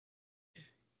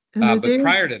 But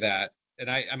prior to that, and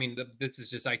I mean, this is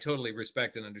just, I totally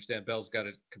respect and understand Belle's got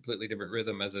a completely different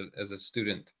rhythm as a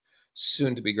student,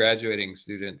 soon to be graduating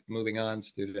student, moving on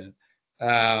student.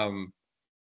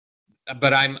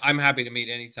 But I'm happy to meet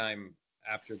anytime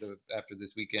after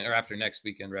this weekend, or after next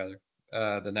weekend rather,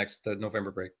 the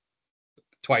November break,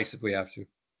 twice if we have to.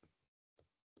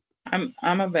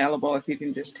 I'm available if you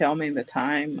can just tell me the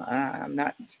time. I'm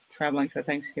not traveling for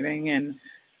Thanksgiving, and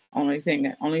only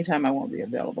time I won't be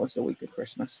available is the week of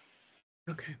Christmas.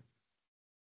 Okay.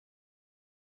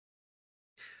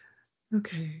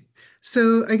 Okay.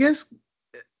 So I guess,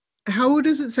 how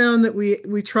does it sound that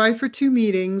we try for 2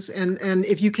 meetings, and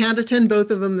if you can't attend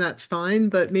both of them, that's fine,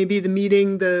 but maybe the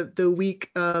meeting the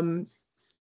week of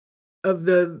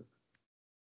the,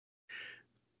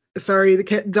 sorry,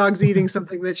 the dog's eating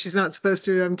something that she's not supposed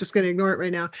to. I'm just going to ignore it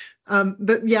right now.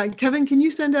 But yeah, Kevin, can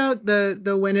you send out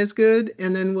the when is good,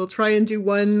 and then we'll try and do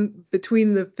one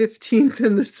between the 15th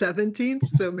and the 17th.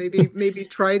 So maybe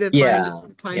try to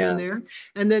find a time in there,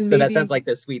 and then so maybe that sounds like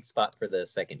the sweet spot for the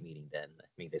second meeting. Then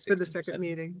for the second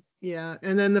meeting, yeah,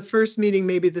 and then the first meeting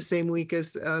maybe the same week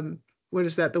as what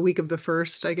is that? The week of the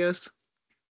 1st, I guess.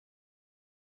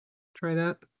 Try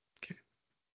that.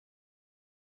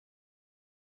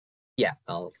 Yeah,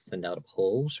 I'll send out a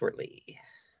poll shortly.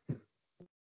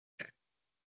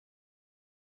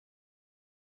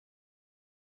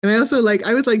 And I also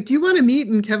I was like, do you want to meet?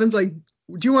 And Kevin's like,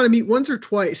 do you want to meet once or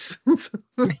twice?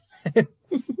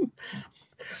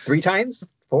 3 times?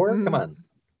 4? Come on.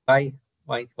 Why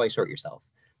short yourself?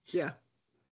 Yeah.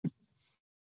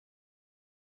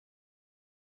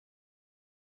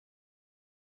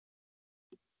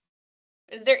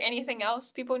 Is there anything else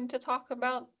people need to talk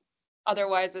about?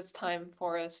 Otherwise, it's time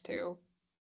for us to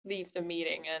leave the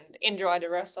meeting and enjoy the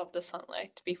rest of the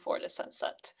sunlight before the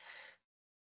sunset.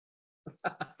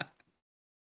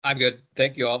 I'm good.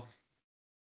 Thank you all.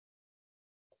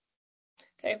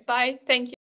 Okay, bye. Thank you.